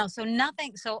 No, so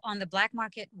nothing. So on the black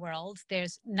market world,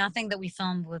 there's nothing that we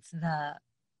filmed with the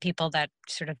people that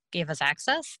sort of gave us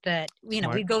access, that, you know,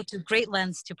 we go to great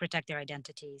lengths to protect their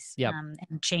identities, and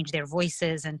change their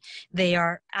voices. And they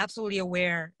are absolutely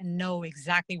aware and know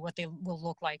exactly what they will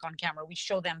look like on camera. We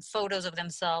show them photos of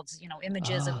themselves, you know,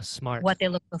 images of what they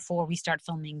look before we start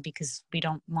filming, because we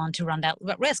don't want to run that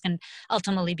risk. And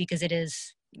ultimately, because it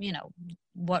is, you know,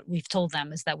 what we've told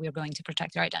them is that we're going to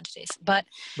protect their identities. But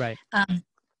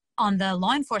on the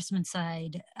law enforcement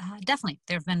side, definitely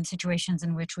there have been situations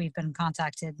in which we've been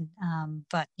contacted,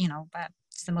 but, you know,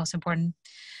 that's the most important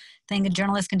thing a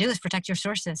journalist can do, is protect your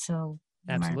sources. So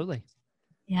absolutely,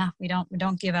 we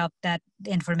don't give out that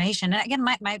information. And again,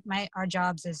 our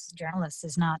jobs as journalists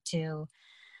is not to,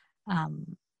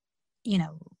 you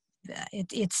know,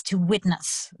 it's to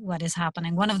witness what is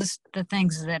happening. One of the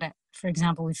things that, for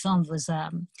example, we filmed was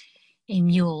a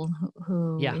mule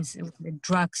who is a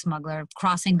drug smuggler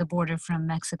crossing the border from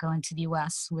Mexico into the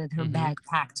U.S. with her bag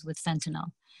packed with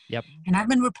fentanyl. Yep. And I've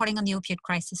been reporting on the opiate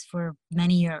crisis for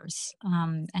many years.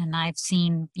 And I've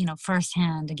seen, you know,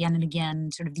 firsthand, again and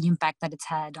again, sort of the impact that it's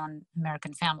had on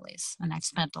American families. And I've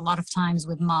spent a lot of times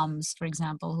with moms, for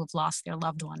example, who've lost their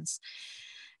loved ones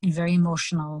in very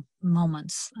emotional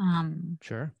moments.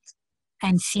 Sure.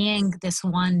 And seeing this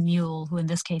one mule, who in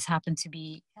this case happened to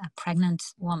be a pregnant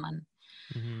woman,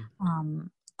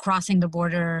 crossing the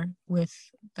border with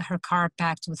her car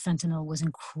packed with fentanyl, was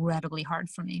incredibly hard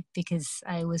for me, because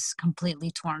I was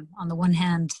completely torn. On the one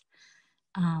hand,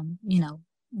 you know,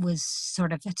 was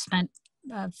sort of had spent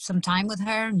some time with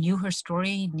her, knew her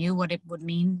story, knew what it would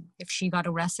mean if she got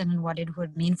arrested and what it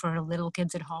would mean for her little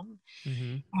kids at home.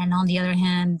 And on the other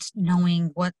hand,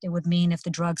 knowing what it would mean if the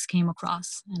drugs came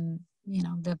across, and, you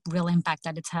know, the real impact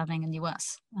that it's having in the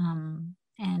US.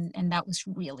 And that was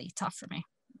really tough for me.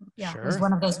 Yeah, It was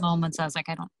one of those moments I was like,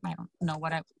 I don't know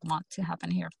what I want to happen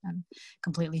here. I'm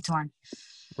completely torn.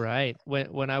 Right.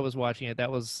 When I was watching it,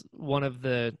 that was one of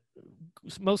the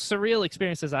most surreal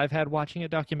experiences I've had watching a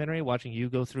documentary, watching you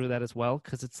go through that as well,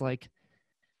 because it's like,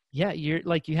 yeah, you're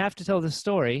like, you have to tell the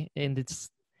story, and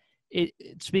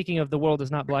speaking of the world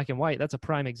is not black and white, that's a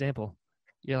prime example.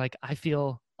 You're like, I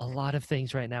feel a lot of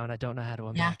things right now, and I don't know how to Yeah,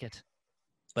 unpack it.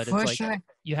 But it's for like, sure.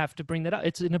 you have to bring that up.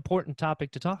 It's an important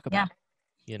topic to talk Yeah. about.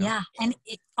 You know? Yeah, and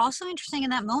it also interesting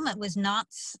in that moment was not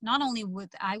only what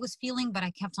I was feeling, but I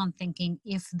kept on thinking,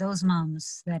 if those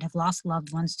moms that have lost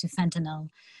loved ones to fentanyl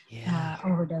Yeah.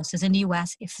 overdoses in the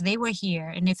U.S., if they were here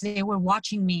and if they were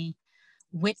watching me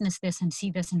witness this and see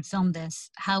this and film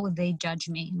this, how would they judge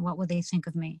me and what would they think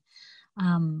of me?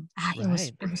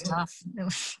 It was tough. It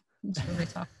was really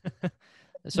tough.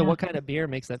 So what kind of beer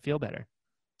makes that feel better?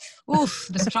 Oof,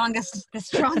 the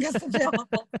strongest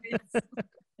available.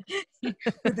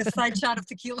 With a side shot of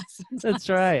tequila sometimes. That's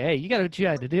right. Hey, you got what you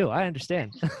had to do. I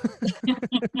understand.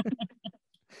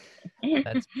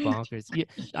 That's bonkers. Yeah,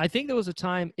 I think there was a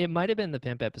time, it might have been the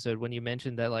pimp episode, when you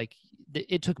mentioned that like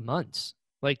it took months,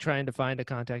 like trying to find a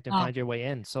contact and find your way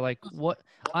in. So like, what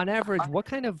on average,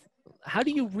 how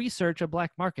do you research a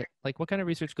black market? Like, what kind of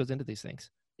research goes into these things,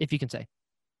 if you can say?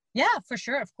 Yeah, for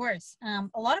sure, of course.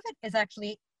 A lot of it is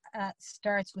actually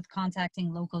starts with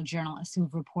contacting local journalists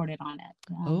who've reported on it.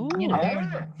 You know,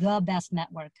 they're the best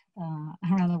network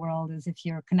around the world is if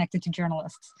you're connected to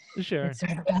journalists. Sure. It's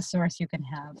sort of the best source you can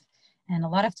have. And a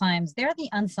lot of times they're the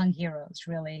unsung heroes,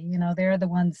 really. You know, they're the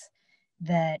ones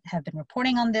that have been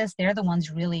reporting on this. They're the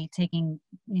ones really taking,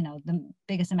 you know, the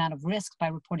biggest amount of risk by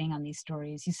reporting on these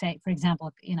stories. You say, for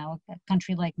example, you know, a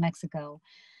country like Mexico,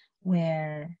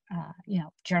 where you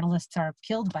know, journalists are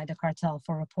killed by the cartel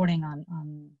for reporting on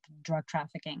drug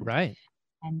trafficking. Right.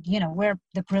 And you know, we're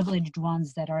the privileged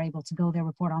ones that are able to go there,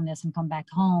 report on this, and come back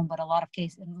home. But a lot of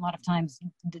times,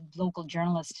 the local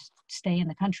journalists stay in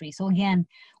the country. So again,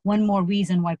 one more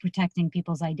reason why protecting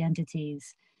people's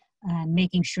identities and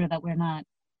making sure that we're not,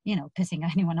 you know, pissing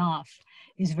anyone off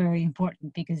is very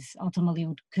important, because ultimately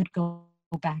it could go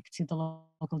back to the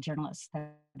local journalists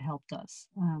that helped us.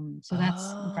 So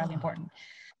that's incredibly important.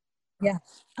 Yeah.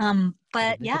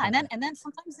 But yeah, and then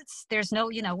sometimes there's no,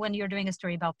 you know, when you're doing a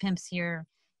story about pimps here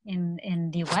in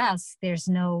the US, there's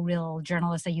no real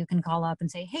journalist that you can call up and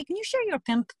say, hey, can you share your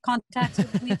pimp contacts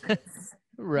with me?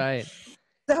 Right.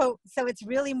 So it's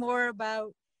really more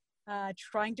about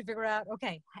trying to figure out,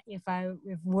 okay,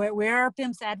 where are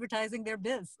pimps advertising their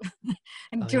biz?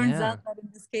 And it turns out that in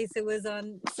this case, it was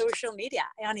on social media.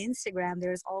 On Instagram,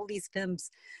 there's all these pimps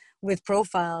with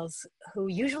profiles who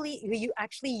you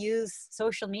actually use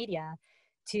social media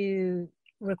to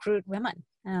recruit women.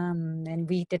 And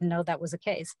we didn't know that was the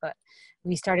case, but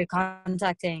we started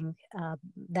contacting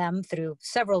them through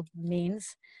several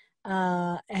means.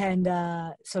 And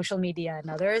social media and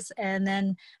others. And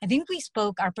then I think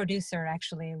our producer,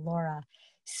 actually, Laura,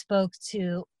 spoke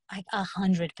to like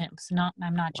 100 pimps.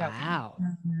 I'm not joking. Wow.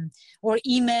 Or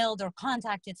emailed or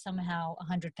contacted somehow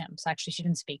 100 pimps. Actually, she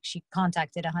didn't speak. She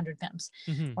contacted 100 pimps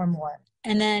or more.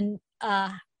 And then,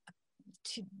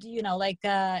 you know, like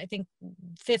I think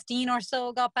 15 or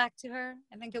so got back to her.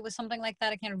 I think it was something like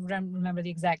that. I can't remember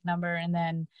the exact number. And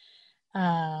then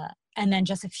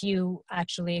just a few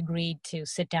actually agreed to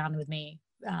sit down with me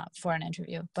for an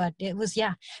interview. But it was,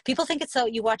 people think it's so,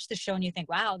 you watch the show and you think,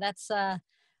 wow, that's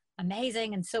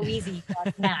amazing and so easy.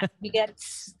 But nah, we get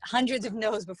hundreds of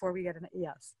no's before we get an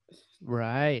yes.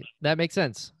 Right. That makes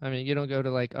sense. I mean, you don't go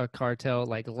to like a cartel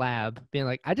like lab being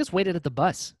like, I just waited at the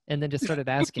bus and then just started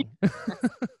asking.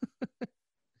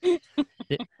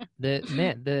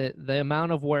 The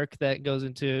amount of work that goes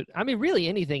into, I mean, really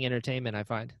anything entertainment, I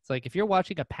find. It's like if you're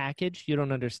watching a package, you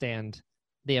don't understand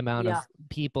the amount of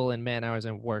people and man hours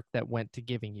and work that went to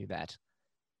giving you that.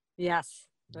 Yes,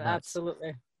 Nuts.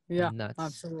 Absolutely. Yeah, Nuts.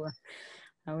 Absolutely.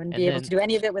 I wouldn't be able to do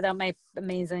any of it without my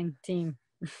amazing team.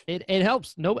 It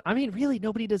helps. No, I mean, really,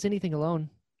 nobody does anything alone.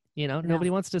 You know, nobody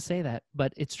wants to say that,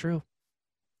 but it's true.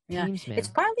 Yeah, teams, man. It's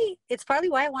partly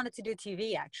why I wanted to do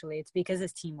TV. Actually, it's because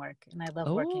it's teamwork, and I love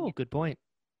working. Oh, good point.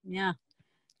 Yeah,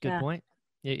 good point.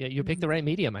 You picked the right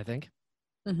medium, I think.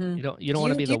 Mm-hmm. You don't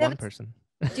want to be the one person.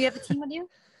 Do you have a team with you?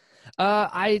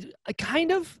 I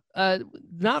kind of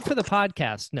not for the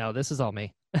podcast. No, this is all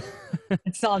me.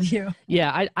 It's all you.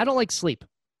 Yeah, I don't like sleep,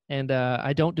 and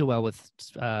I don't do well with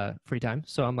free time.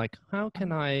 So I'm like, how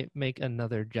can I make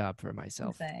another job for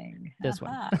myself? This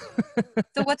one.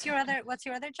 So what's your other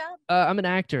job? I'm an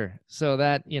actor, so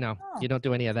that you don't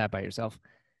do any of that by yourself.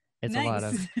 It's a lot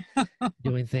of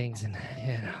doing things, and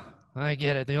I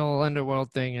get it. The whole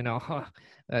underworld thing,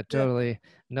 I totally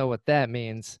know what that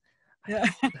means. That's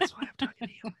why I'm talking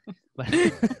to you.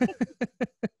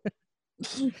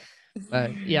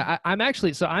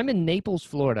 But I'm in Naples,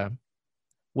 Florida,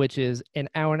 which is an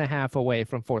hour and a half away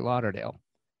from Fort Lauderdale.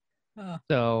 Oh.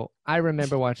 So I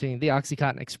remember watching the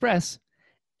Oxycontin Express,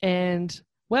 and,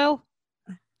 well,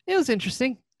 it was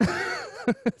interesting.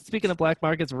 Speaking of black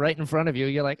markets right in front of you,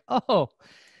 you're like, oh,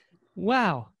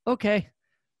 wow, okay.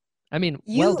 I mean,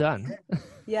 well done.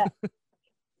 Yeah.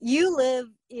 You live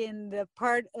in the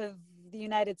part of the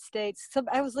United States. So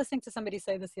I was listening to somebody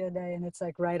say this the other day, and it's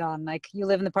like right on. Like, you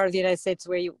live in the part of the United States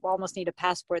where you almost need a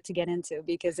passport to get into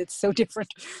because it's so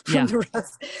different from the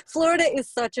rest. Florida is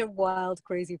such a wild,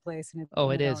 crazy place. And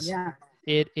it is. Yeah.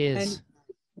 It is.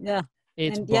 And,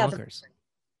 it's bonkers.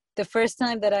 The first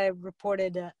time that I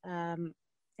reported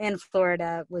in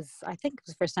Florida was, I think it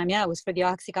was the first time, it was for the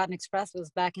Oxycontin Express. It was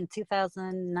back in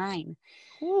 2009.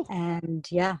 Ooh. And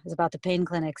it was about the pain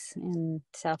clinics in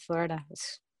South Florida.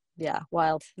 It's,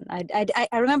 wild. I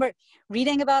remember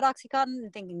reading about Oxycontin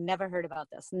and thinking, never heard about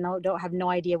this. Have no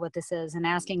idea what this is. And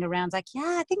asking around, like,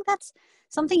 I think that's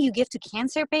something you give to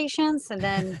cancer patients. And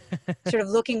then sort of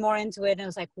looking more into it. And I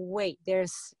was like, wait,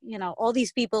 there's, all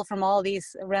these people from all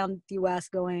these around the US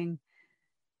going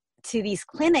to these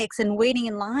clinics and waiting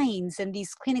in lines, and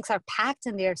these clinics are packed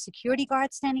and there are security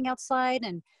guards standing outside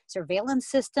and surveillance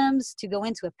systems to go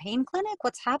into a pain clinic.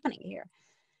 What's happening here?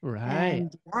 Right.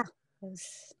 And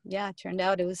it turned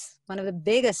out it was one of the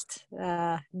biggest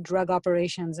drug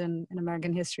operations in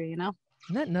American history, Isn't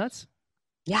that nuts?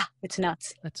 Yeah, it's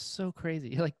nuts. That's so crazy.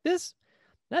 You're like,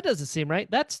 that doesn't seem right.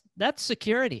 That's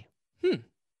security.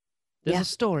 There's a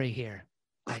story here.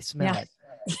 I smell it.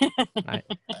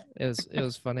 It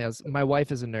was funny. My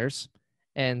wife is a nurse,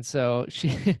 and so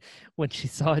when she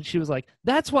saw it, she was like,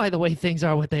 "That's why the way things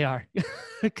are what they are,"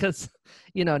 because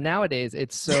nowadays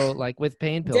it's so, like, with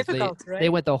pain pills, they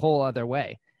went the whole other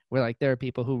way. Where, like, there are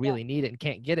people who really need it and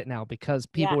can't get it now because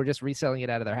people were just reselling it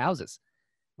out of their houses.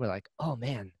 We're like, oh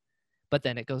man, but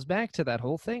then it goes back to that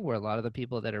whole thing where a lot of the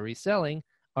people that are reselling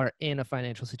are in a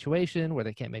financial situation where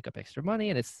they can't make up extra money,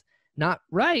 and it's not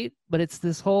right. But it's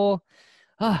this whole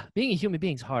being a human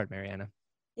being is hard, Mariana.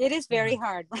 It is very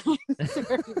hard. It's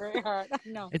very, very hard. I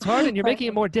know. It's hard, and you're making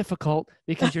it more difficult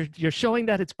because you're showing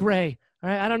that it's gray. All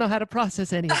right, I don't know how to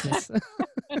process any of this.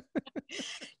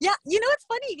 Yeah, it's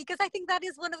funny because I think that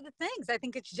is one of the things. I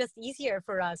think it's just easier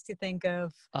for us to think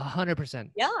of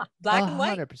 100%. Yeah, black and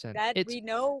white. 100%. That we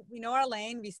know our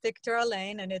lane. We stick to our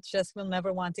lane, and it's just we'll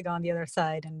never want to go on the other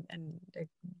side and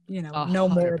know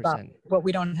more about what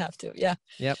we don't have to. Yeah.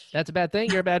 Yep, that's a bad thing.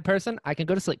 You're a bad person. I can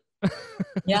go to sleep.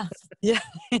 Yeah.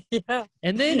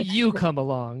 And then you come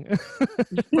along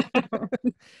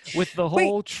with the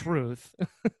whole truth.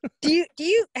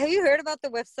 Have you heard about the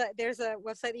website? There's a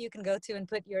website that you can go to and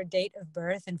put your date of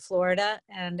birth in Florida,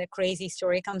 and a crazy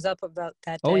story comes up about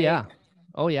that day. Oh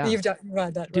yeah. You've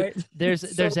read that, right?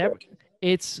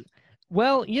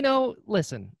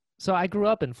 Listen. So I grew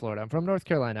up in Florida. I'm from North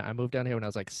Carolina. I moved down here when I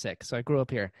was like 6. So I grew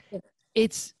up here.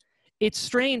 It's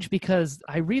strange because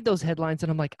I read those headlines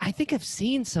and I'm like, I think I've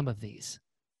seen some of these.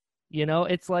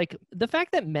 It's like the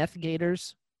fact that meth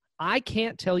gators, I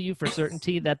can't tell you for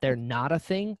certainty that they're not a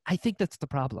thing. I think that's the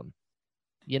problem.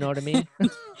 You know what I mean?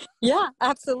 Yeah,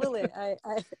 absolutely.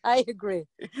 I agree.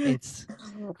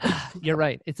 You're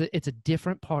right. It's a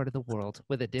different part of the world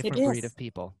with a different breed of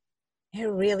people. It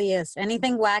really is.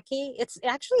 Anything wacky, it's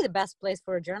actually the best place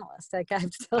for a journalist. Like,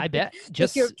 I bet.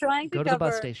 Just if you're trying to go to the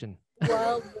bus station.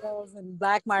 Wild bills and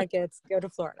black markets, go to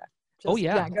Florida. Go to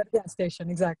the gas station.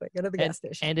 Exactly. Go to the gas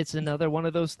station. And it's another one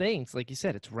of those things. Like you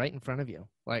said, it's right in front of you.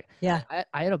 Like, I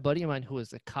had a buddy of mine who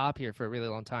was a cop here for a really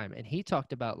long time. And he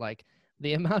talked about, like,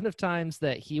 the amount of times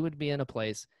that he would be in a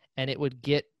place and it would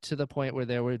get to the point where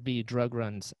there would be drug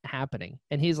runs happening.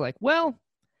 And he's like, well,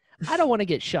 I don't want to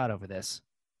get shot over this.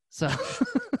 So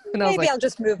maybe I'll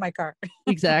just move my car.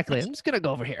 Exactly. I'm just going to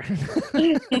go over here.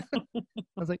 I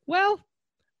was like, well,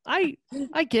 I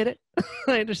get it.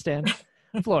 I understand.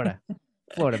 Florida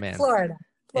man. Florida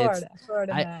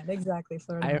man. Exactly.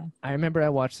 Florida man. I remember I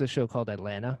watched this show called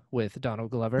Atlanta with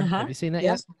Donald Glover. Have you seen that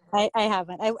yet? I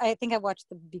haven't. I think I watched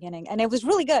the beginning and it was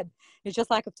really good. It's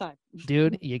just lack of time.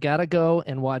 Dude, you got to go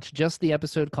and watch just the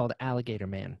episode called Alligator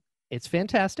Man. It's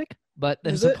fantastic, but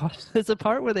there's a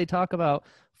part where they talk about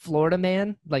Florida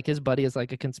man. Like, his buddy is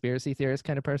like a conspiracy theorist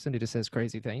kind of person who just says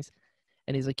crazy things.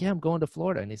 And he's like, yeah, I'm going to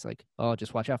Florida. And he's like, oh,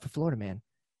 just watch out for Florida man.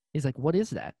 He's like, what is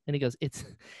that? And he goes,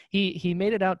 he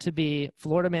made it out to be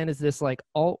Florida man is this, like,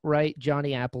 alt-right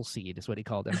Johnny Appleseed is what he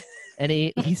called him. And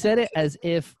he said it as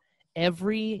if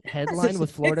every headline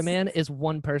with Florida man is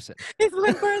one person. It's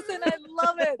one person. I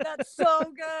love it. That's so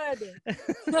good.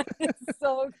 That is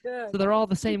so good. So they're all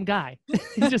the same guy.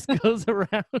 He just goes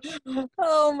around.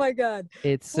 Oh my God.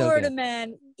 It's so Florida good.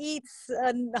 man eats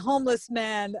a homeless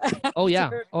man. Oh yeah.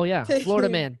 after Oh yeah. Florida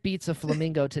taking- man beats a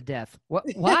flamingo to death. What?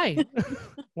 Why?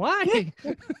 Why?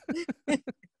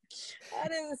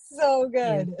 That is so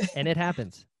good. And it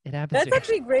happens. It happens. That's Here.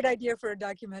 actually a great idea for a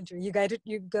documentary.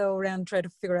 You go around, try to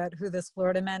figure out who this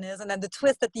Florida man is, and then the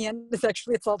twist at the end is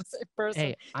actually it's all the same person.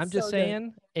 Hey, I'm So just good.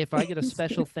 saying, if I get a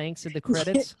special thanks in the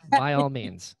credits, by all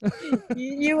means.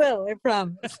 You will, I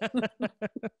promise.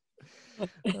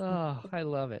 Oh, I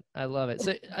love it. I love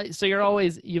it. So you're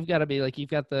always, you've got to be like, you've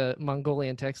got the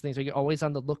Mongolian text things. Are you always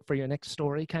on the look for your next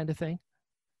story kind of thing?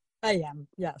 I am,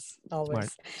 yes,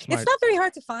 always. Smart. It's not very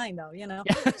hard to find, though, you know.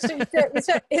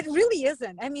 It really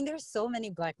isn't. I mean, there's so many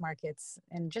black markets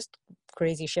and just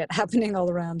crazy shit happening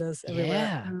all around us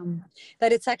everywhere. Yeah.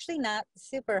 That it's actually not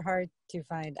super hard to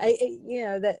find.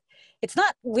 That it's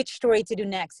not which story to do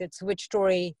next. It's which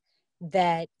story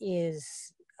that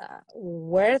is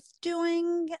worth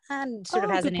doing and sort of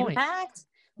has an impact.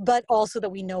 But also that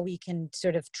we know we can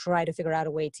sort of try to figure out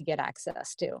a way to get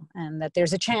access to, and that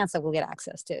there's a chance that we'll get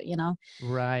access to, you know?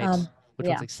 Right. Which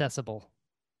one's accessible.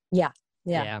 Yeah.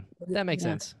 That makes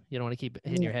sense. You don't want to keep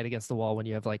hitting your head against the wall when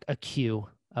you have like a queue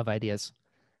of ideas.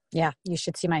 Yeah. You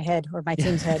should see my head or my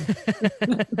team's head.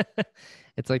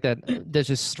 It's like that. There's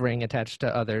just string attached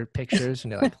to other pictures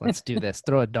and you're like, let's do this.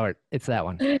 Throw a dart. It's that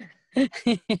one.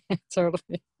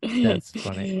 Totally. That's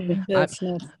funny.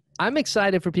 I'm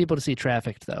excited for people to see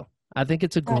Trafficked, though. I think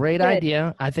it's a great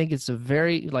idea. I think it's a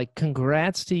very, like,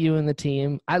 congrats to you and the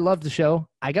team. I love the show.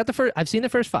 I've seen the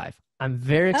first 5. I'm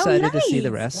very excited to see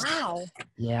the rest. Wow.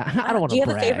 Yeah. I don't want to brag.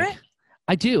 Do you have a favorite?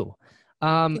 I do.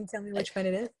 Can you tell me which one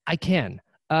it is? I can.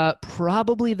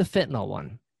 Probably the fentanyl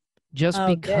one. Just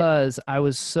because I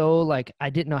was so, like,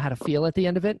 I didn't know how to feel at the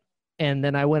end of it. And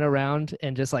then I went around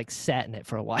and just, like, sat in it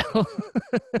for a while.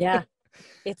 Yeah.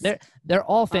 They're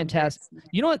all fantastic.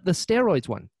 You know what? The steroids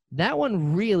one, that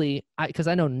one really, because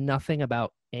I know nothing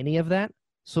about any of that.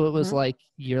 So it was like,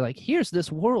 you're like, here's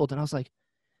this world. And I was like,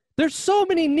 there's so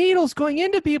many needles going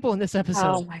into people in this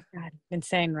episode. Oh my God.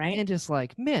 Insane, right? And just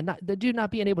like, man, the dude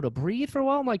not being able to breathe for a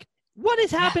while. I'm like, what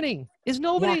is happening? Is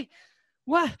nobody,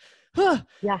 what?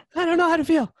 Yeah. I don't know how to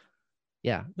feel.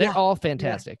 Yeah. They're all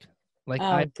fantastic. Like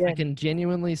I can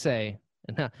genuinely say,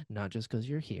 not just because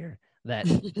you're here, that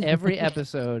every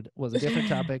episode was a different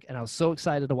topic, and I was so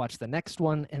excited to watch the next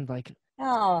one. And like,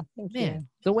 thank you.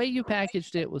 The way you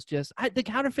packaged it was just the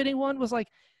counterfeiting one was like,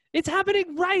 it's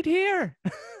happening right here.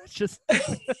 It's just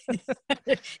it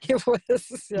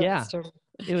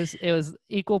was. It was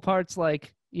equal parts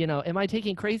like, you know, am I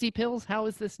taking crazy pills? How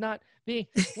is this not me?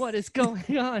 What is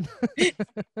going on?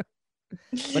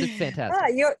 But it's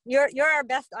fantastic. You're our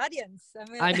best audience.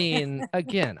 I mean,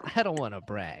 again, I don't want to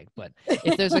brag, but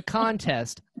if there's a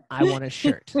contest, I want a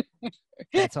shirt.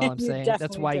 That's all I'm saying.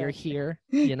 That's why you're here.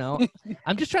 You know,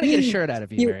 I'm just trying to get a shirt out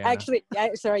of you, Mariana. Actually,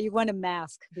 sorry, you want a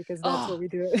mask because that's what we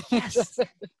do. Yes,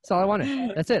 that's all I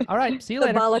wanted. That's it. All right, see you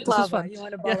later. Balaclava. You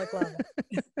want a balaclava?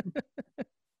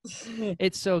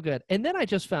 It's so good. And then I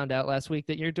just found out last week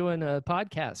that you're doing a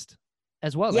podcast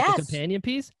as well, like a companion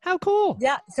piece. How cool!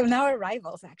 Yeah, so now we're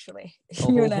rivals, actually.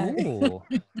 You and I.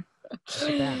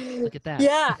 Look at that.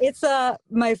 Yeah, it's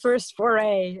my first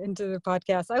foray into the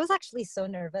podcast. I was actually so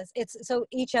nervous. So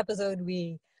each episode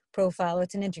we profile.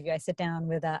 It's an interview. I sit down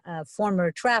with a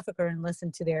former trafficker and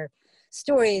listen to their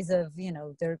stories of, you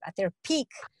know, they're at their peak,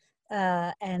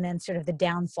 and then sort of the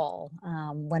downfall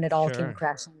when it all came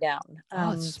crashing down.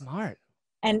 It's smart.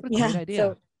 And what a great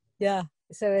idea.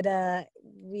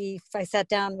 I sat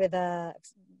down with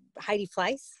Heidi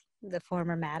Fleiss, the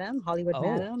former Madam, Hollywood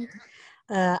Madam,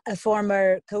 a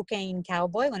former cocaine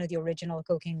cowboy, one of the original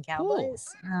cocaine cowboys.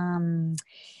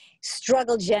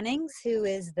 Struggle Jennings, who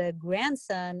is the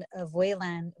grandson of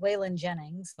Waylon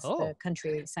Jennings, the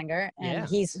country singer, and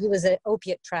he was an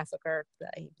opiate trafficker.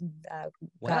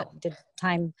 Did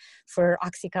time for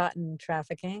OxyContin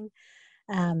trafficking,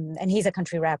 and he's a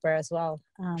country rapper as well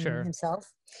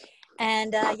himself.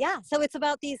 And so it's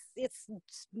about it's,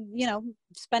 you know,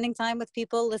 spending time with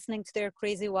people, listening to their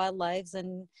crazy wild lives,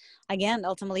 and again,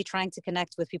 ultimately trying to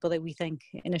connect with people that we think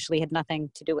initially had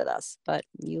nothing to do with us, but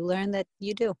you learn that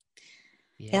you do.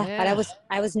 Yeah, but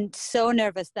I was so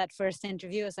nervous that first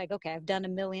interview. It's like, okay, I've done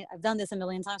this a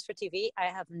million times for TV. I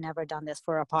have never done this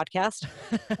for a podcast,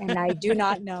 and I do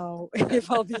not know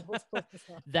if I'll be able to pull this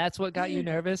off. That's what got you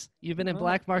nervous? You've been in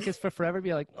black markets for forever.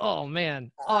 Be like, oh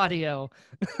man, audio.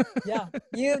 Yeah,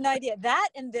 you have no idea. That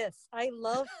and this. I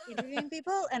love interviewing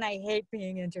people, and I hate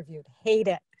being interviewed. Hate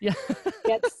it. Yeah.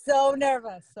 Get so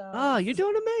nervous. So Oh, you're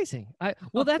doing amazing.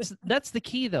 Well, that's the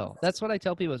key though. That's what I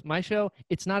tell people is my show,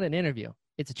 it's not an interview.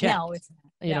 It's a chat. no, it's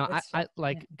not. You Yeah, know, it's I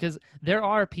like, because there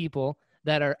are people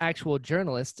that are actual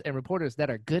journalists and reporters that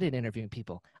are good at interviewing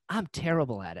people. I'm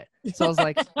terrible at it. So I was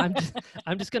like, I'm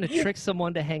just gonna trick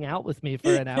someone to hang out with me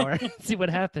for an hour and see what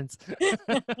happens.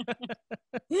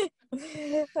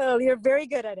 Oh, you're very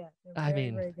good at it. You're I very,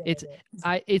 mean, very good at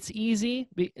it. it's easy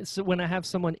so when I have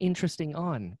someone interesting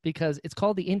on, because it's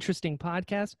called the Interesting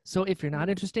Podcast. So if you're not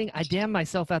interesting, I damn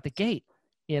myself out the gate.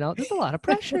 You know, there's a lot of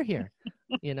pressure here.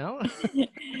 You know.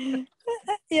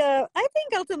 Yeah, I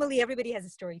think ultimately everybody has a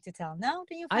story to tell. No,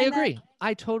 do you I find that? agree.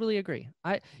 I totally agree.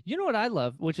 You know what I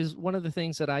love, which is one of the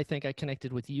things that I think I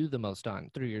connected with you the most on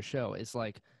through your show, is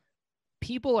like,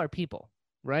 people are people,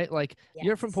 right? Like,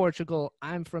 you're from Yes. Portugal,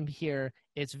 I'm from here.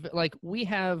 It's like we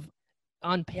have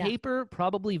on Yeah. paper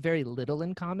probably very little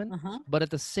in common, Uh-huh. but at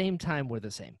the same time we're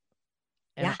the same.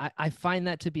 And Yeah. I find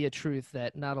that to be a truth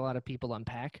that not a lot of people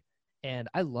unpack. And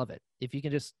I love it. If you can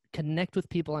just connect with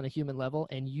people on a human level,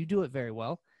 and you do it very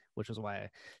well, which is why I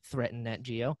threatened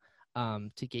NatGeo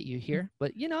to get you here.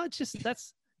 But you know, it's just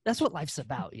that's what life's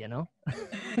about, you know?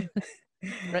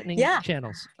 Threatening Yeah.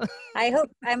 channels.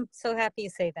 I'm so happy you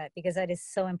say that, because that is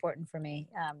so important for me,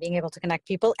 being able to connect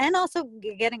people, and also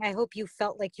I hope you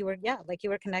felt like you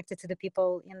were connected to the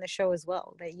people in the show as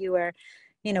well, that you were,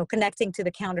 connecting to the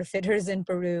counterfeiters in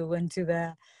Peru, and to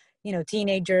the,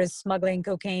 teenagers smuggling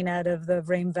cocaine out of the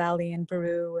Rain Valley in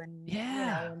Peru. And,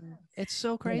 Yeah. It's so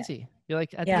you know, crazy. You're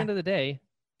like, at the yeah, end of the day,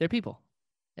 they're people.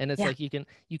 And it's yeah, like you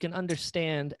can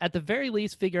understand, at the very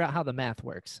least, figure out how the math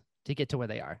works to get to where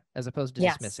they are, as opposed to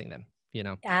yes, dismissing them, you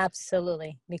know?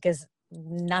 absolutely, because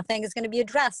nothing is going to be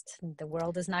addressed. The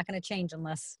world is not going to change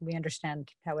unless we understand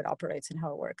how it operates and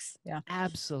how it works. Yeah.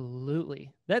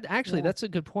 Absolutely. That actually, Yeah. that's a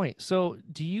good point. So,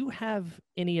 do you have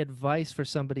any advice for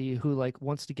somebody who like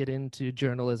wants to get into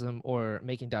journalism or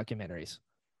making documentaries?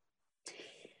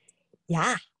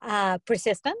 Yeah.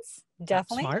 Persistence,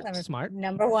 definitely. Smart, That was smart.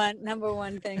 number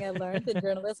one thing I learned in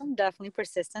journalism. Definitely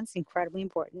persistence, incredibly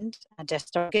important.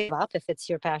 Just don't give up. If it's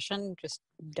your passion, just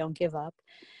don't give up.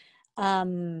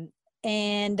 Um,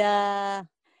 and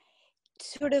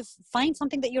sort of find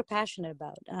something that you're passionate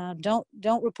about.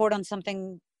 Don't report on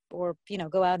something, or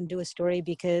go out and do a story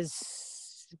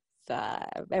because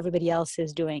everybody else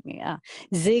is doing.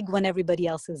 Zig when everybody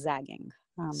else is zagging.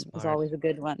 Is Smart. always a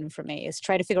good one for me. Is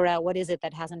try to figure out what is it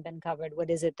that hasn't been covered.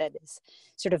 What is it that is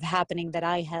sort of happening that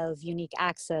I have unique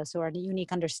access or a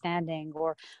unique understanding,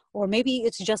 or maybe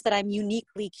it's just that I'm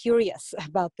uniquely curious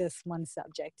about this one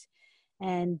subject,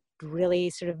 and really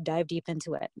sort of dive deep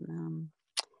into it.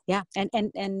 Yeah,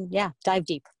 and yeah, dive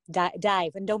deep,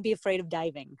 dive, and don't be afraid of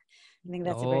diving. I think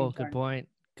that's a very Oh, good important. point.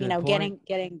 Good point.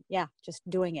 Getting, yeah, just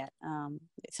doing it.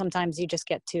 Sometimes you just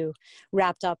get too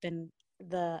wrapped up in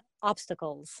the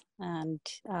obstacles, and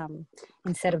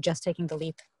instead of just taking the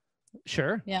leap.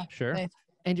 Sure. Yeah. Sure. Right.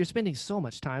 And you're spending so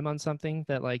much time on something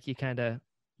that like you kind of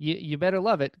you better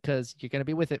love it, because you're going to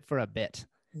be with it for a bit.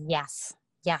 Yes.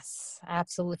 Yes.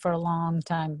 Absolutely, for a long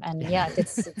time. And yeah,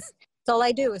 it's all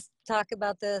I do is talk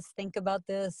about this, think about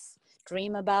this,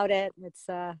 dream about it. It's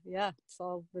yeah, it's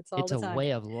all It's the a time.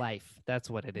 way of life. That's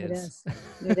what it It is. is.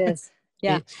 It is.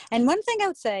 Yeah. It, And one thing I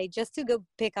would say, just to go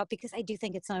pick up, because I do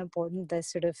think it's so important, the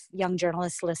sort of young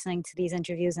journalists listening to these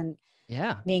interviews and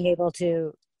yeah. being able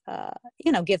to,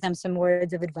 give them some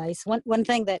words of advice. One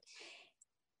thing that,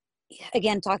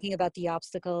 again, talking about the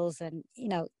obstacles, and,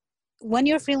 when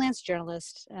you're a freelance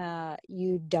journalist,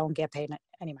 you don't get paid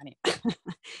any money.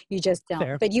 You just don't.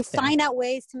 Fair. But you Fair. find out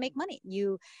ways to make money.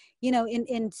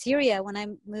 In Syria, when I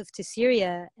moved to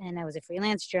Syria, and I was a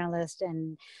freelance journalist,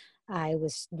 and I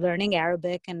was learning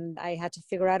Arabic, and I had to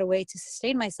figure out a way to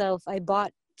sustain myself, I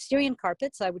bought Syrian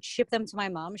carpets. I would ship them to my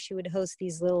mom. She would host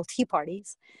these little tea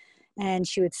parties, and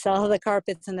she would sell the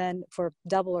carpets, and then for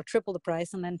double or triple the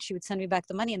price, and then she would send me back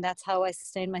the money. And that's how I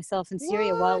sustained myself in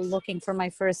Syria while What? looking for my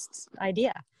first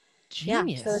idea. Yeah.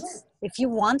 Genius. So if you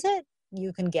want it,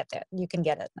 you can get it. You can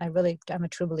get it. I'm a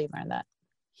true believer in that.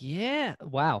 Yeah.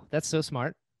 Wow. That's so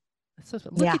smart. That's so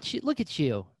smart. Yeah. Look at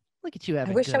you. Look at you I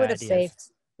having wish good I would have ideas.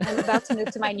 saved. I'm about to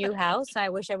move to my new house. I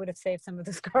wish I would have saved some of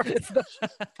those carpets.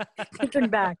 Thinking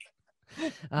back.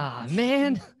 Ah,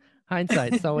 man.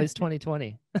 Hindsight's always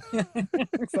 2020.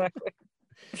 Exactly.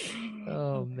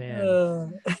 Oh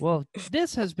man. Well,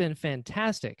 this has been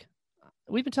fantastic.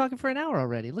 We've been talking for an hour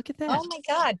already. Look at that. Oh my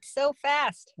God, so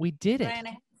fast. We did it. Ryan, I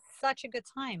had such a good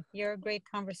time. You're a great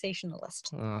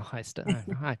conversationalist. Oh,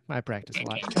 I practice a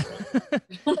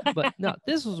lot. But no,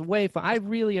 this was way fun. I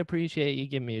really appreciate you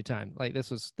giving me your time. Like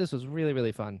this was really,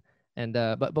 really fun. And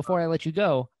but before I let you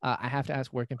go, I have to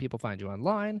ask, where can people find you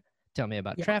online? Tell me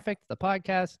about Trafficked, the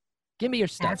podcast. Give me your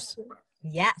stuff. Absolutely.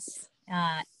 Yes.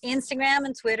 Instagram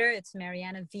and Twitter, it's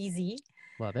Mariana VZ.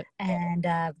 Love it. And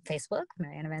Facebook,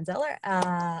 Mariana van Zeller.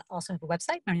 Also have a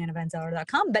website,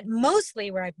 marianavanzeller.com. But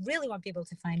mostly where I really want people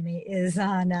to find me is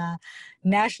on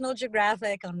National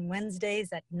Geographic on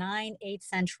Wednesdays at 8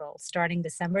 Central, starting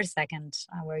December 2nd,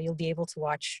 where you'll be able to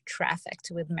watch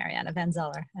Trafficked with Mariana van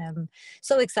Zeller. I'm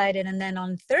so excited. And then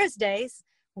on Thursdays,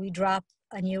 we drop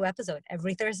a new episode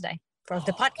every Thursday. Of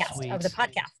the podcast, sweet. a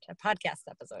podcast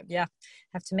episode. Yeah.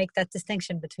 Have to make that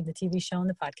distinction between the TV show and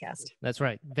the podcast. That's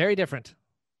right. Very different.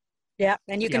 Yeah.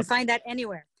 And you can find that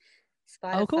anywhere.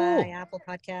 Spotify, cool. Apple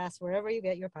Podcasts, wherever you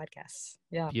get your podcasts.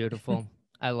 Yeah. Beautiful.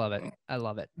 I love it. I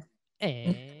love it.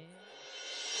 And...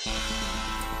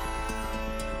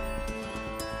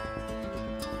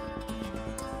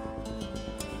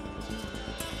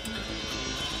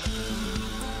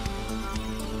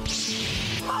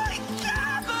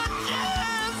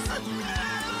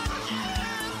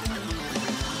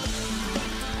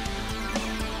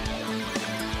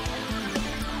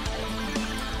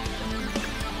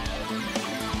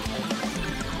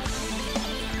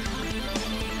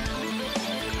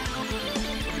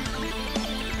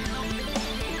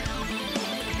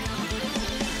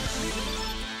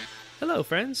 Hello,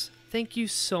 friends. Thank you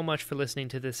so much for listening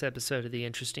to this episode of the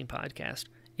Interesting Podcast.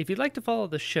 If you'd like to follow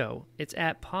the show, it's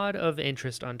at Pod of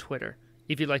Interest on Twitter.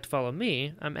 If you'd like to follow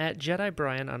me, I'm at Jedi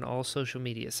Brian on all social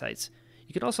media sites.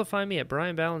 You can also find me at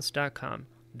brianballance.com.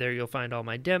 There you'll find all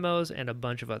my demos and a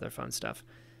bunch of other fun stuff.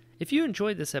 If you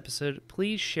enjoyed this episode,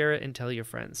 please share it and tell your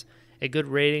friends. A good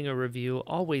rating or review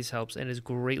always helps and is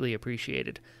greatly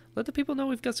appreciated. Let the people know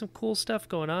we've got some cool stuff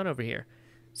going on over here.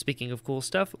 Speaking of cool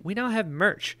stuff, we now have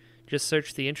merch. Just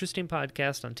search The Interesting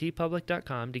Podcast on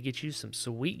tpublic.com to get you some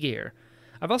sweet gear.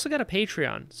 I've also got a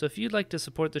Patreon, so if you'd like to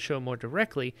support the show more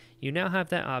directly, you now have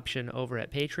that option over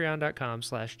at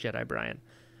patreon.com/JediBrian.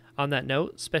 On that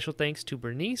note, special thanks to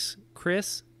Bernice,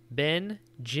 Chris, Ben,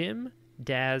 Jim,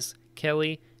 Daz,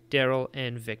 Kelly, Daryl,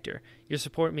 and Victor. Your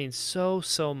support means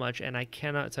so much, and I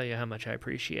cannot tell you how much I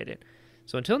appreciate it.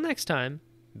 So until next time,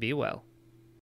 be well.